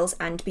British Isles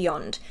and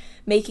beyond,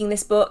 making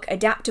this book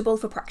adaptable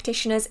for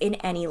practitioners in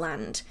any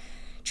land.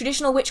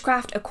 Traditional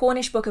Witchcraft, A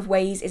Cornish Book of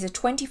Ways is a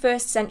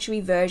 21st century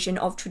version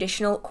of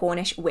traditional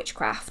Cornish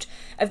witchcraft,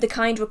 of the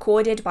kind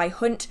recorded by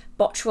Hunt,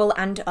 Bottrell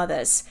and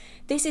others.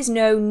 This is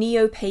no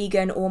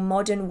neo-pagan or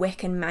modern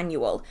Wiccan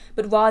manual,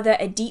 but rather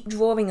a deep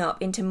drawing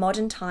up into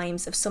modern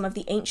times of some of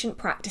the ancient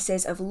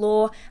practices of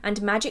lore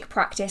and magic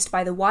practiced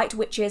by the white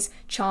witches,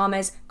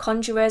 charmers,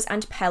 conjurers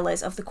and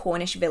pellers of the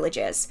Cornish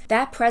villages.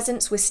 Their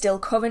presence was still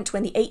current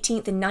when the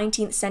 18th and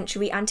 19th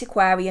century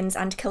antiquarians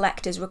and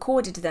collectors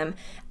recorded them,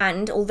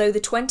 and although the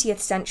 20th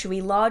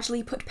century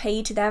largely put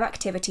paid to their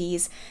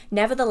activities,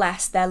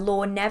 nevertheless their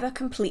lore never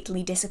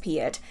completely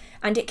disappeared,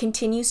 and it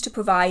continues to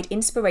provide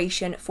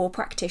inspiration for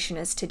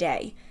practitioners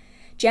today.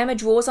 Gemma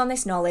draws on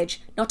this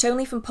knowledge not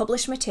only from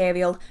published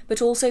material,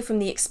 but also from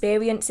the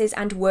experiences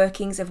and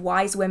workings of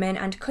wise women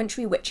and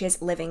country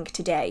witches living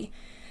today.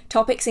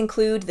 Topics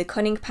include the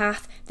cunning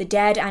path, the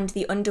dead and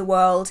the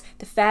underworld,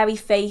 the fairy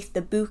faith,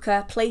 the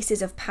buka,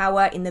 places of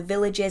power in the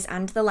villages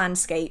and the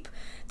landscape,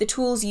 the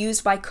tools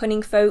used by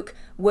cunning folk,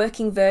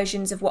 working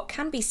versions of what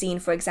can be seen,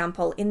 for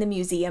example, in the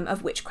Museum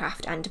of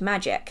Witchcraft and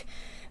Magic,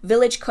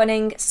 village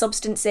cunning,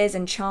 substances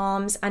and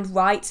charms, and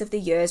rites of the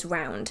years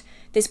round.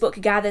 This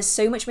book gathers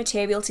so much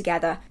material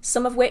together,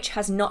 some of which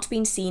has not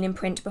been seen in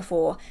print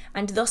before,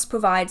 and thus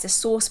provides a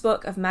source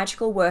book of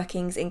magical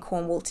workings in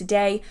Cornwall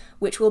today,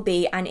 which will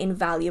be an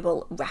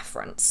invaluable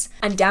reference.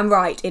 And damn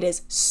right, it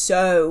is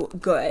so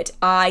good.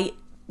 I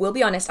will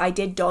be honest, I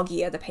did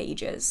dog-ear the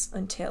pages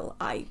until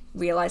I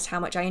realised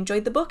how much I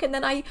enjoyed the book, and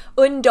then I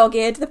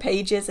undog-eared the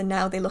pages, and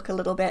now they look a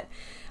little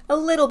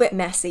bit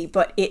messy,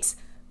 but it's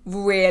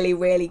really,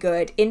 really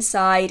good.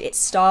 Inside, it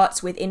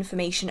starts with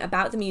information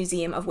about the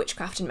Museum of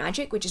Witchcraft and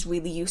Magic, which is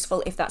really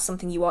useful if that's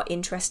something you are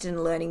interested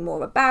in learning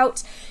more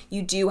about.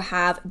 You do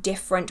have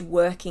different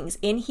workings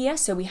in here.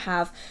 So we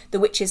have the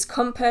Witch's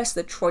Compass,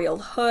 the Troyal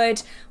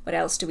Hood. What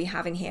else do we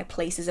have in here?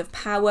 Places of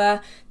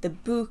Power, the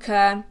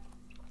Buka.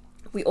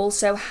 We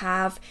also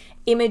have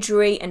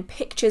imagery and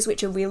pictures,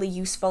 which are really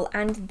useful,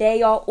 and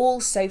they are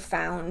also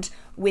found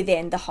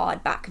within the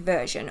hardback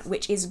version,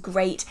 which is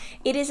great.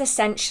 It is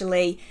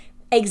essentially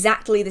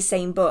exactly the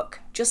same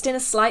book, just in a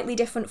slightly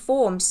different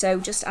form. So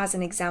just as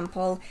an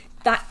example,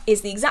 that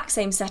is the exact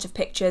same set of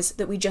pictures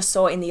that we just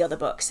saw in the other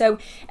book. So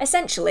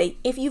essentially,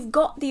 if you've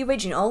got the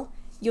original,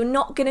 you're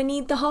not going to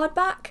need the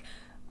hardback.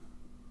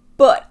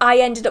 But I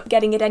ended up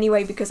getting it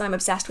anyway because I'm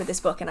obsessed with this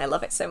book and I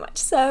love it so much.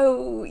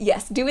 So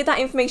yes, do with that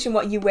information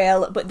what you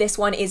will, but this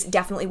one is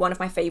definitely one of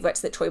my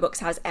favourites that Troy Books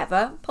has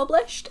ever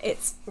published.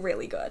 It's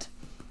really good.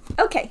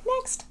 Okay,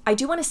 next. I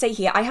do want to say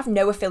here, I have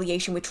no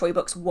affiliation with Troy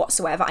Books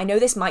whatsoever. I know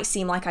this might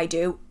seem like I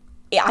do.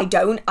 I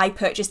don't. I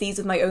purchase these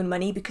with my own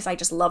money because I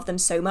just love them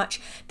so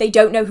much. They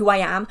don't know who I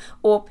am,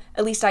 or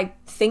at least I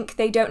think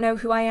they don't know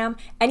who I am.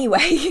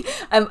 Anyway,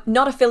 I'm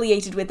not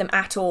affiliated with them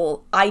at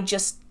all. I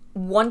just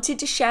wanted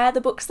to share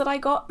the books that I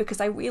got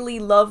because I really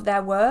love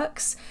their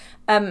works.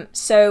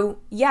 So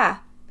yeah,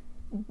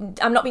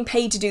 I'm not being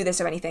paid to do this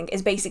or anything,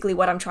 is basically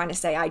what I'm trying to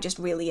say. I just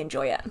really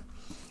enjoy it.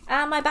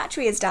 And my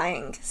battery is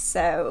dying,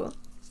 so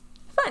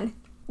fun.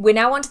 We're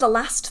now on to the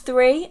last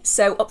three.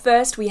 So up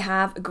first we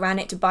have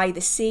Granite by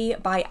the Sea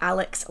by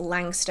Alex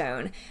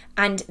Langstone,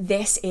 and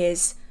this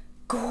is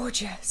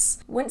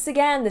gorgeous. Once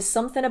again, there's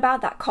something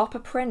about that copper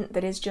print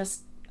that is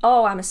just,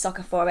 oh, I'm a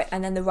sucker for it.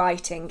 And then the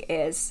writing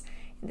is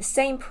in the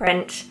same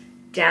print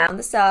down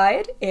the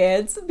side.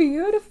 It's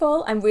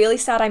beautiful. I'm really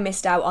sad I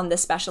missed out on the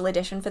special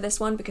edition for this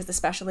one because the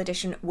special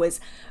edition was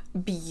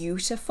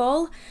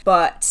beautiful,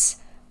 but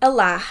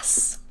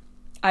alas,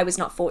 I was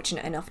not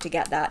fortunate enough to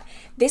get that.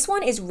 This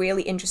one is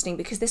really interesting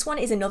because this one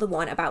is another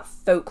one about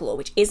folklore,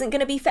 which isn't going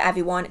to be for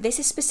everyone. This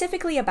is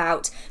specifically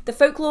about the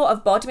folklore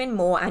of Bodmin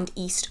Moor and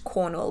East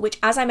Cornwall, which,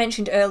 as I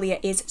mentioned earlier,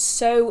 is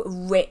so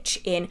rich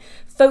in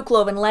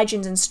folklore and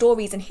legends and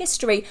stories and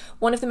history,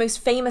 one of the most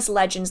famous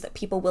legends that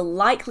people will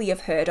likely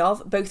have heard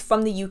of, both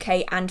from the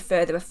UK and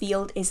further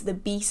afield, is the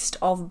Beast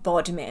of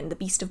Bodmin, the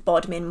Beast of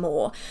Bodmin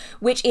Moor,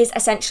 which is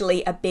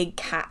essentially a big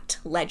cat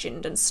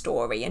legend and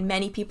story, and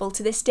many people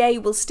to this day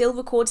will still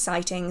record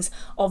sightings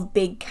of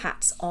big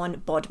cats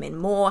on Bodmin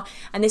Moor,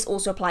 and this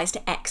also applies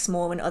to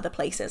Exmoor and other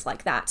places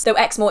like that. So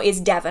Exmoor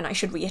is Devon, I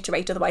should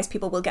reiterate, otherwise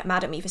people will get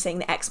mad at me for saying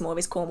that Exmoor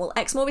is Cornwall.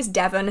 Exmoor is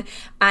Devon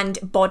and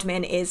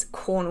Bodmin is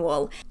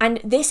Cornwall. And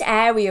this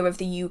area of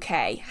the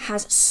UK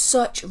has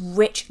such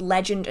rich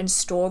legend and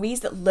stories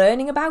that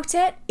learning about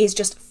it is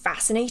just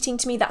fascinating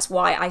to me. That's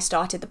why I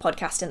started the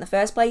podcast in the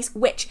first place,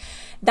 which,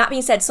 that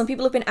being said, some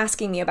people have been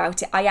asking me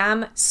about it. I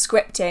am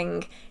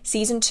scripting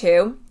season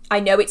 2. I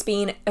know it's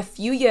been a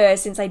few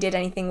years since I did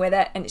anything with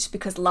it, and it's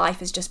because life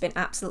has just been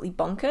absolutely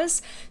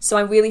bonkers. So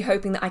I'm really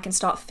hoping that I can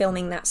start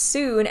filming that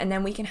soon, and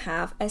then we can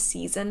have a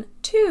season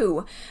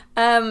 2.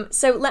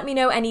 So let me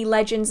know any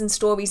legends and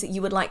stories that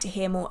you would like to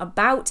hear more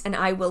about, and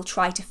I will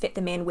try to fit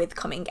them in with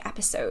coming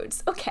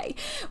episodes. Okay,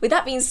 with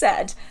that being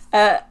said,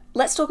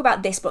 let's talk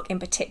about this book in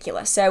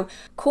particular. So,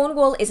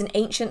 Cornwall is an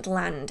ancient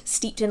land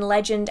steeped in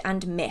legend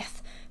and myth.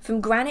 From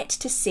Granite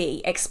to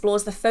Sea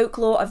explores the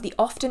folklore of the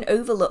often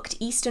overlooked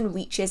eastern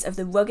reaches of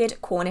the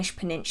rugged Cornish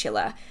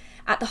peninsula,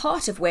 at the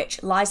heart of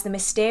which lies the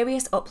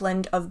mysterious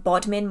upland of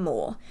Bodmin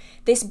Moor.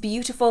 This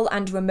beautiful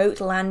and remote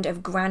land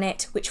of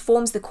granite, which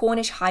forms the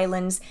Cornish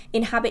Highlands,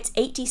 inhabits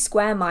 80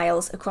 square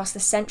miles across the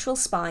central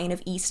spine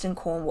of eastern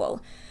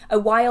Cornwall, a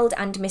wild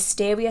and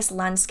mysterious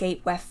landscape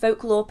where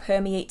folklore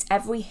permeates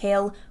every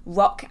hill,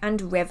 rock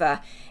and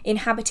river,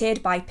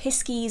 inhabited by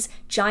piskies,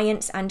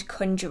 giants and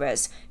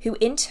conjurers, who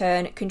in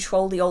turn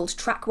control the old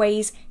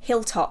trackways,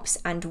 hilltops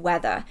and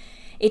weather.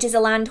 It is a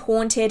land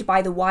haunted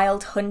by the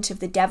wild hunt of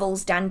the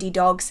devil's dandy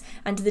dogs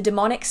and the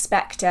demonic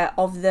spectre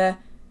of the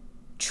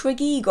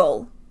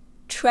Tregeagle.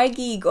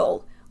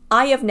 Tregeagle.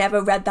 I have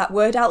never read that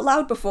word out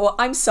loud before.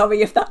 I'm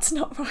sorry if that's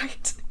not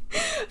right.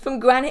 From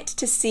Granite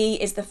to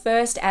Sea is the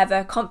first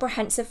ever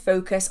comprehensive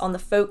focus on the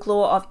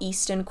folklore of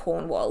Eastern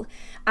Cornwall.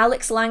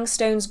 Alex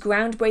Langstone's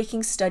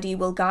groundbreaking study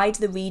will guide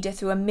the reader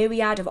through a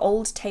myriad of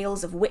old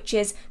tales of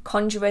witches,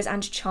 conjurers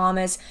and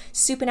charmers,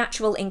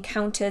 supernatural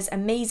encounters,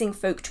 amazing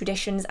folk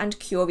traditions and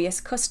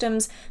curious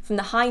customs from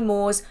the high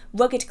moors,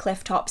 rugged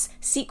cliff tops,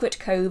 secret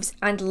coves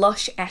and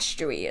lush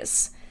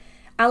estuaries.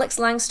 Alex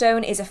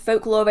Langstone is a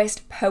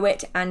folklorist,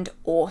 poet and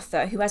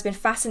author who has been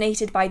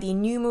fascinated by the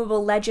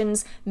innumerable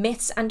legends,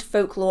 myths and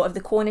folklore of the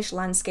Cornish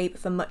landscape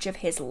for much of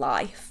his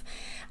life.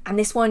 And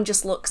this one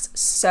just looks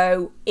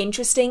so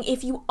interesting.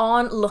 If you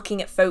aren't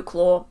looking at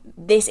folklore,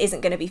 this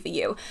isn't going to be for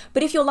you.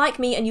 But if you're like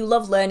me and you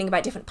love learning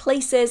about different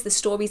places, the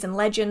stories and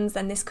legends,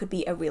 then this could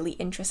be a really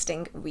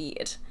interesting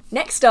read.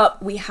 Next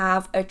up, we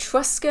have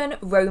Etruscan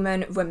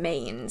Roman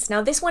Remains.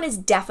 Now, this one is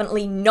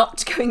definitely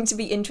not going to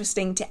be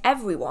interesting to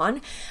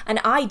everyone, and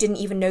I didn't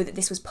even know that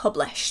this was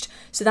published.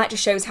 So that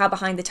just shows how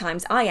behind the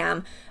times I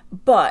am.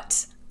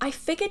 But I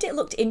figured it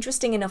looked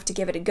interesting enough to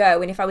give it a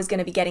go, and if I was going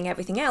to be getting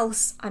everything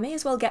else, I may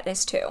as well get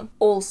this too.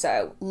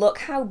 Also, look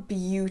how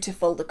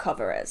beautiful the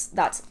cover is.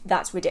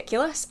 That's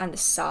ridiculous, and the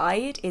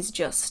side is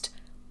just,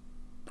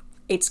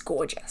 it's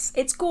gorgeous.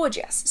 It's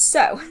gorgeous.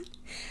 So,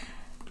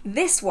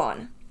 this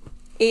one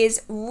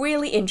is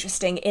really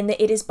interesting in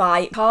that it is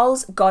by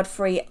Charles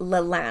Godfrey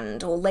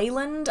Leland, or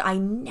Leyland, I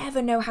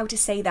never know how to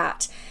say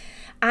that.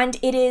 And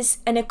it is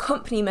an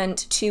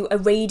accompaniment to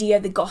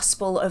Aradia, the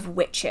Gospel of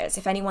Witches.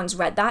 If anyone's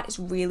read that, it's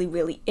really,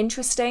 really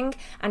interesting.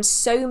 And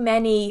so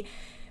many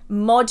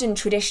modern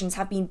traditions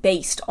have been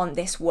based on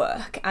this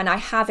work. And I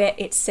have it,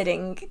 it's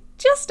sitting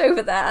just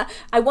over there.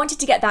 I wanted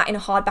to get that in a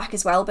hardback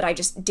as well, but I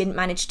just didn't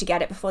manage to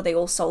get it before they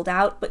all sold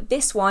out. But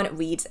this one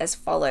reads as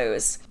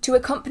follows. To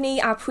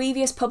accompany our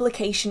previous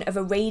publication of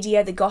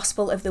Aradia, the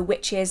Gospel of the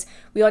Witches,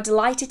 we are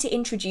delighted to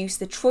introduce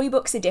the Troy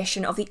Books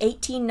edition of the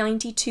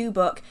 1892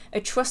 book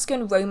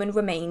Etruscan Roman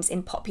Remains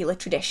in Popular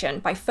Tradition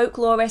by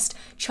folklorist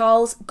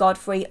Charles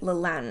Godfrey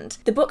Leland.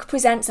 The book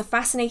presents a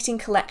fascinating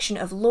collection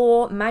of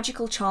lore,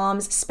 magical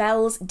charms,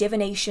 spells,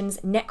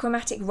 divinations,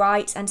 necromantic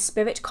rites, and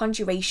spirit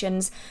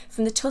conjurations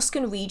from the Tuscan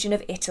region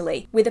of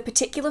Italy, with a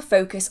particular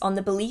focus on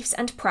the beliefs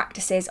and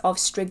practices of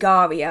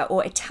Strigaria,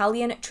 or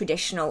Italian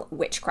traditional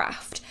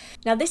witchcraft.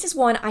 Now, this is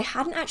one I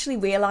hadn't actually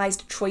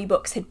realised Troy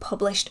Books had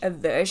published a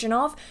version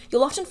of.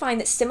 You'll often find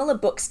that similar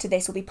books to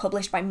this will be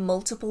published by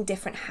multiple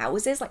different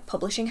houses, like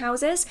publishing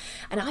houses,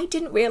 and I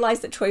didn't realise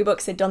that Troy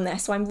Books had done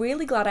this, so I'm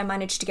really glad I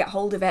managed to get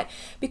hold of it,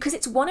 because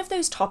it's one of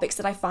those topics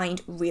that I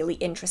find really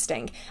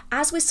interesting.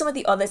 As with some of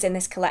the others in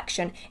this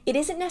collection, it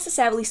isn't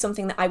necessarily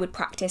something that I would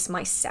practice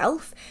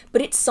myself,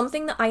 but it's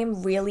something that I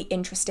am really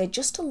interested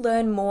just to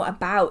learn more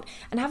about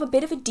and have a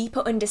bit of a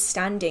deeper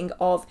understanding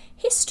of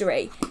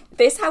history.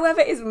 This,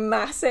 however, is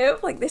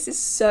massive. Like, this is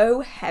so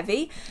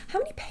heavy. How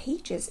many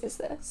pages is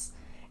this?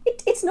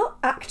 It's not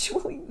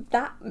actually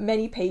that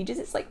many pages.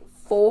 It's like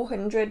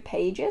 400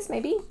 pages,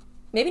 maybe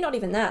not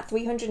even that,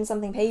 300 and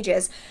something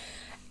pages.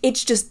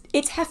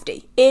 it's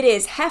hefty. It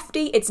is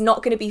hefty. It's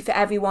not going to be for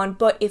everyone,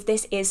 but if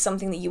this is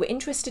something that you were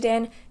interested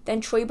in,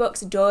 then Troy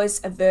Books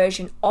does a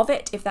version of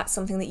it if that's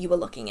something that you were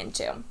looking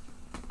into.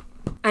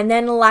 And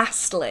then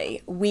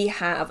lastly, we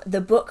have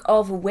The Book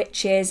of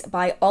Witches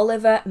by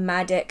Oliver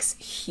Maddox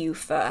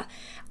Hueffer.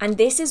 And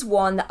this is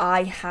one that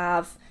I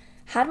have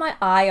had my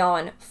eye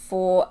on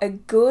for a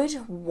good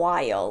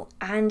while,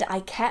 and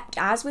I kept,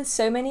 as with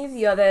so many of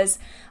the others,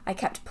 I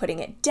kept putting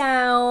it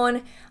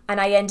down,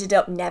 and I ended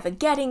up never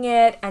getting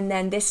it, and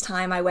then this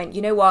time I went,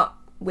 you know what?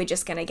 We're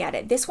just going to get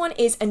it. This one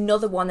is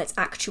another one that's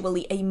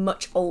actually a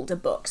much older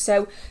book.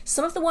 So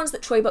some of the ones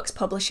that Troy Books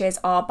publishes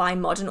are by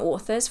modern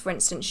authors, for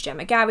instance,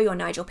 Gemma Gary or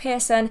Nigel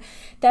Pearson.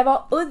 There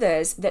are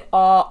others that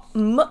are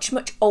much,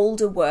 much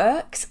older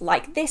works,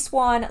 like this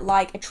one,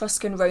 like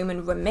Etruscan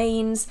Roman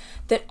Remains,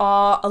 that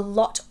are a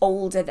lot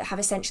older, that have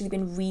essentially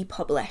been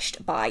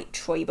republished by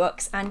Troy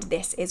Books, and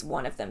this is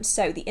one of them.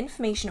 So the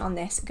information on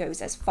this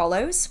goes as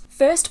follows.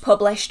 First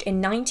published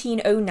in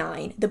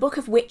 1909, The Book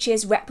of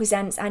Witches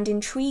represents an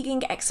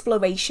intriguing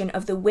exploration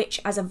of the witch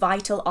as a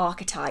vital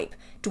archetype,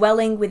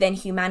 dwelling within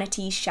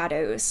humanity's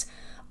shadows.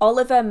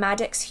 Oliver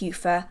Maddox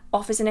Hueffer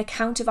offers an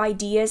account of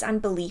ideas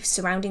and beliefs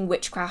surrounding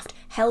witchcraft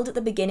held at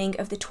the beginning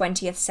of the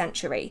 20th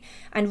century,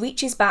 and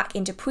reaches back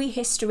into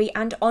prehistory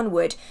and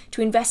onward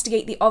to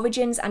investigate the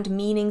origins and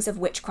meanings of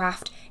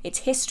witchcraft, its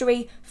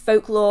history,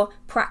 folklore,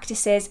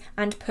 practices,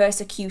 and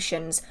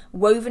persecutions,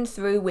 woven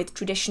through with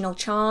traditional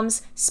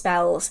charms,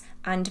 spells,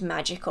 and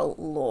magical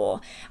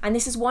lore. And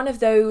this is one of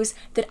those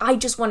that I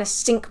just want to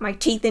sink my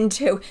teeth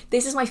into.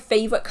 This is my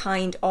favourite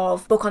kind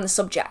of book on the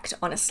subject,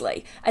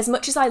 honestly. As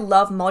much as I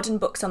love modern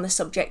books on the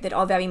subject that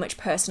are very much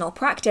personal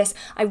practice,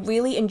 I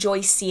really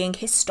enjoy seeing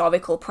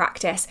historical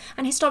practice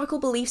and historical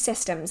belief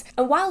systems.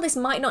 And while this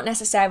might not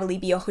necessarily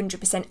be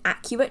 100%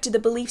 accurate to the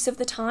beliefs of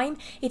the time,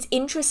 it's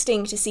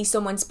interesting to see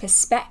someone's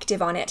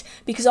perspective on it,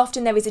 because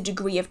often there is a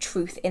degree of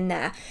truth in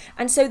there.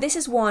 And so this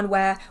is one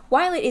where,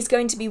 while it is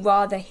going to be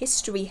rather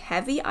history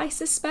heavy, I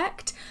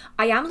suspect,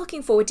 I am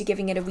looking forward to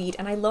giving it a read,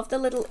 and I love the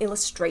little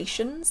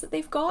illustrations that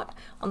they've got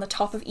on the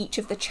top of each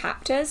of the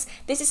chapters.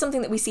 This is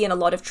something that we see in a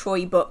lot of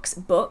Troy Books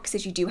books,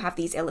 is you do have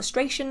these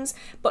illustrations,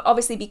 but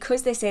obviously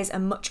because this is a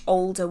much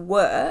older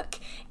work,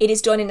 it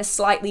is done in a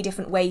slightly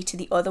different way to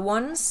the other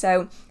ones.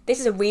 So this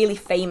is a really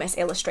famous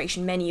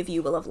illustration many of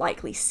you will have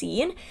likely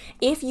seen.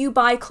 If you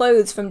buy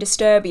clothes from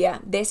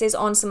Disturbia, this is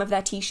on some of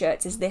their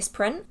t-shirts, is this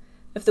print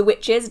of the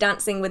witches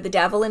dancing with the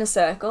devil in a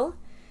circle.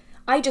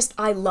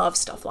 I love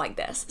stuff like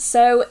this.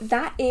 So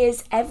that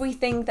is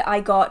everything that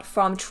I got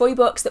from Troy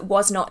Books that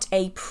was not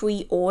a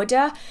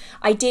pre-order.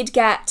 I did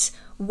get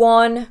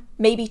one,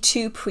 maybe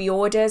two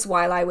pre-orders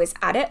while I was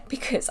at it,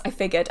 because I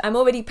figured I'm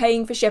already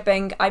paying for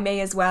shipping, I may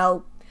as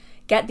well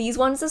get these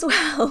ones as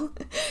well.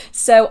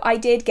 So I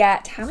did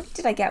get, how many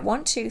did I get?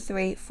 1, 2,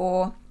 3,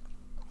 4,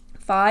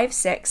 5,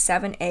 6,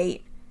 7,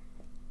 8.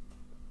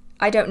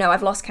 I don't know,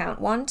 I've lost count.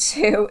 1,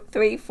 2,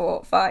 3,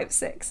 4, 5,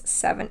 6,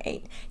 7,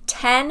 8.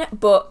 10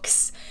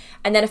 books,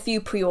 and then a few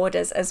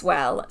pre-orders as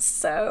well.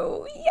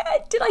 So yeah,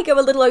 did I go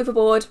a little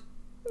overboard?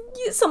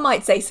 Yeah, some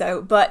might say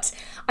so, but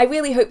I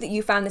really hope that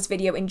you found this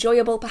video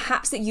enjoyable.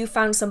 Perhaps that you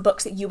found some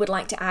books that you would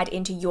like to add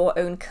into your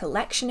own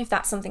collection if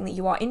that's something that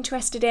you are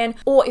interested in,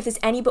 or if there's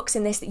any books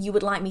in this that you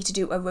would like me to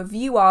do a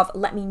review of,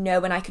 let me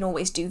know and I can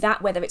always do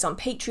that, whether it's on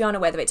Patreon or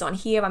whether it's on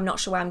here. I'm not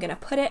sure where I'm going to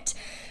put it,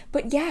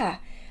 but yeah,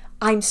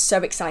 I'm so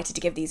excited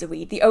to give these a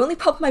read. The only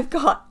problem I've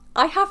got,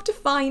 I have to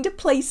find a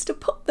place to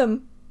put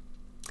them.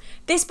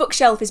 This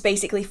bookshelf is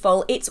basically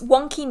full. It's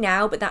wonky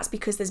now, but that's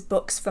because there's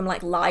books from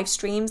like live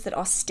streams that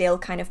are still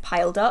kind of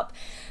piled up.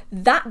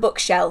 That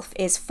bookshelf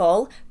is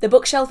full. The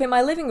bookshelf in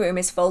my living room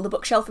is full. The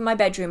bookshelf in my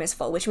bedroom is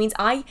full, which means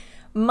I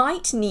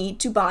might need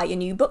to buy a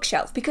new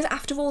bookshelf, because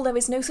after all, there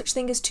is no such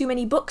thing as too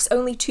many books,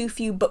 only too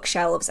few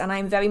bookshelves, and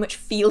I'm very much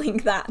feeling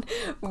that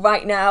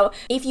right now.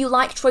 If you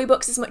like Troy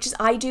Books as much as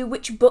I do,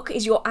 which book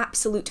is your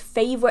absolute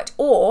favourite?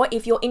 Or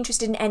if you're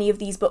interested in any of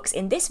these books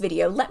in this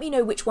video, let me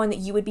know which one that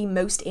you would be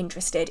most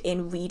interested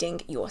in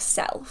reading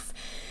yourself.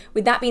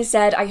 With that being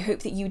said, I hope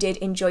that you did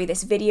enjoy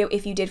this video.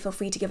 If you did, feel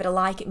free to give it a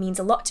like. It means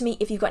a lot to me.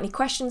 If you've got any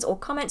questions or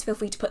comments, feel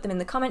free to put them in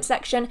the comment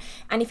section.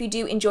 And if you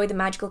do enjoy the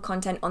magical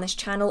content on this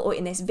channel or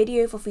in this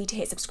video, feel free to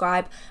hit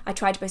subscribe. I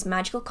try to post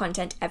magical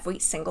content every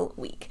single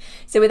week.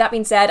 So with that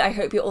being said, I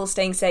hope you're all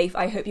staying safe.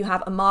 I hope you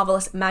have a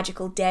marvelous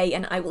magical day,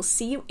 and I will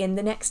see you in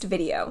the next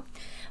video.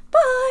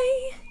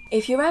 Bye!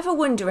 If you're ever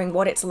wondering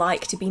what it's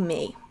like to be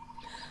me,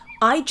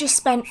 I just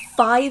spent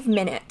 5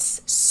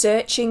 minutes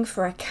searching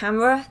for a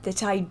camera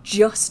that I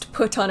just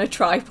put on a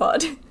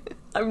tripod.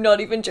 I'm not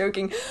even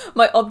joking.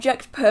 My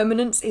object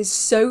permanence is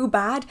so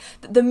bad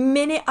that the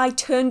minute I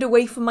turned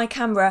away from my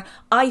camera,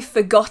 I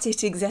forgot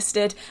it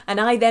existed, and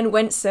I then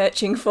went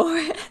searching for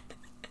it.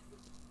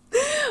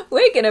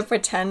 We're gonna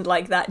pretend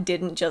like that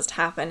didn't just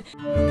happen.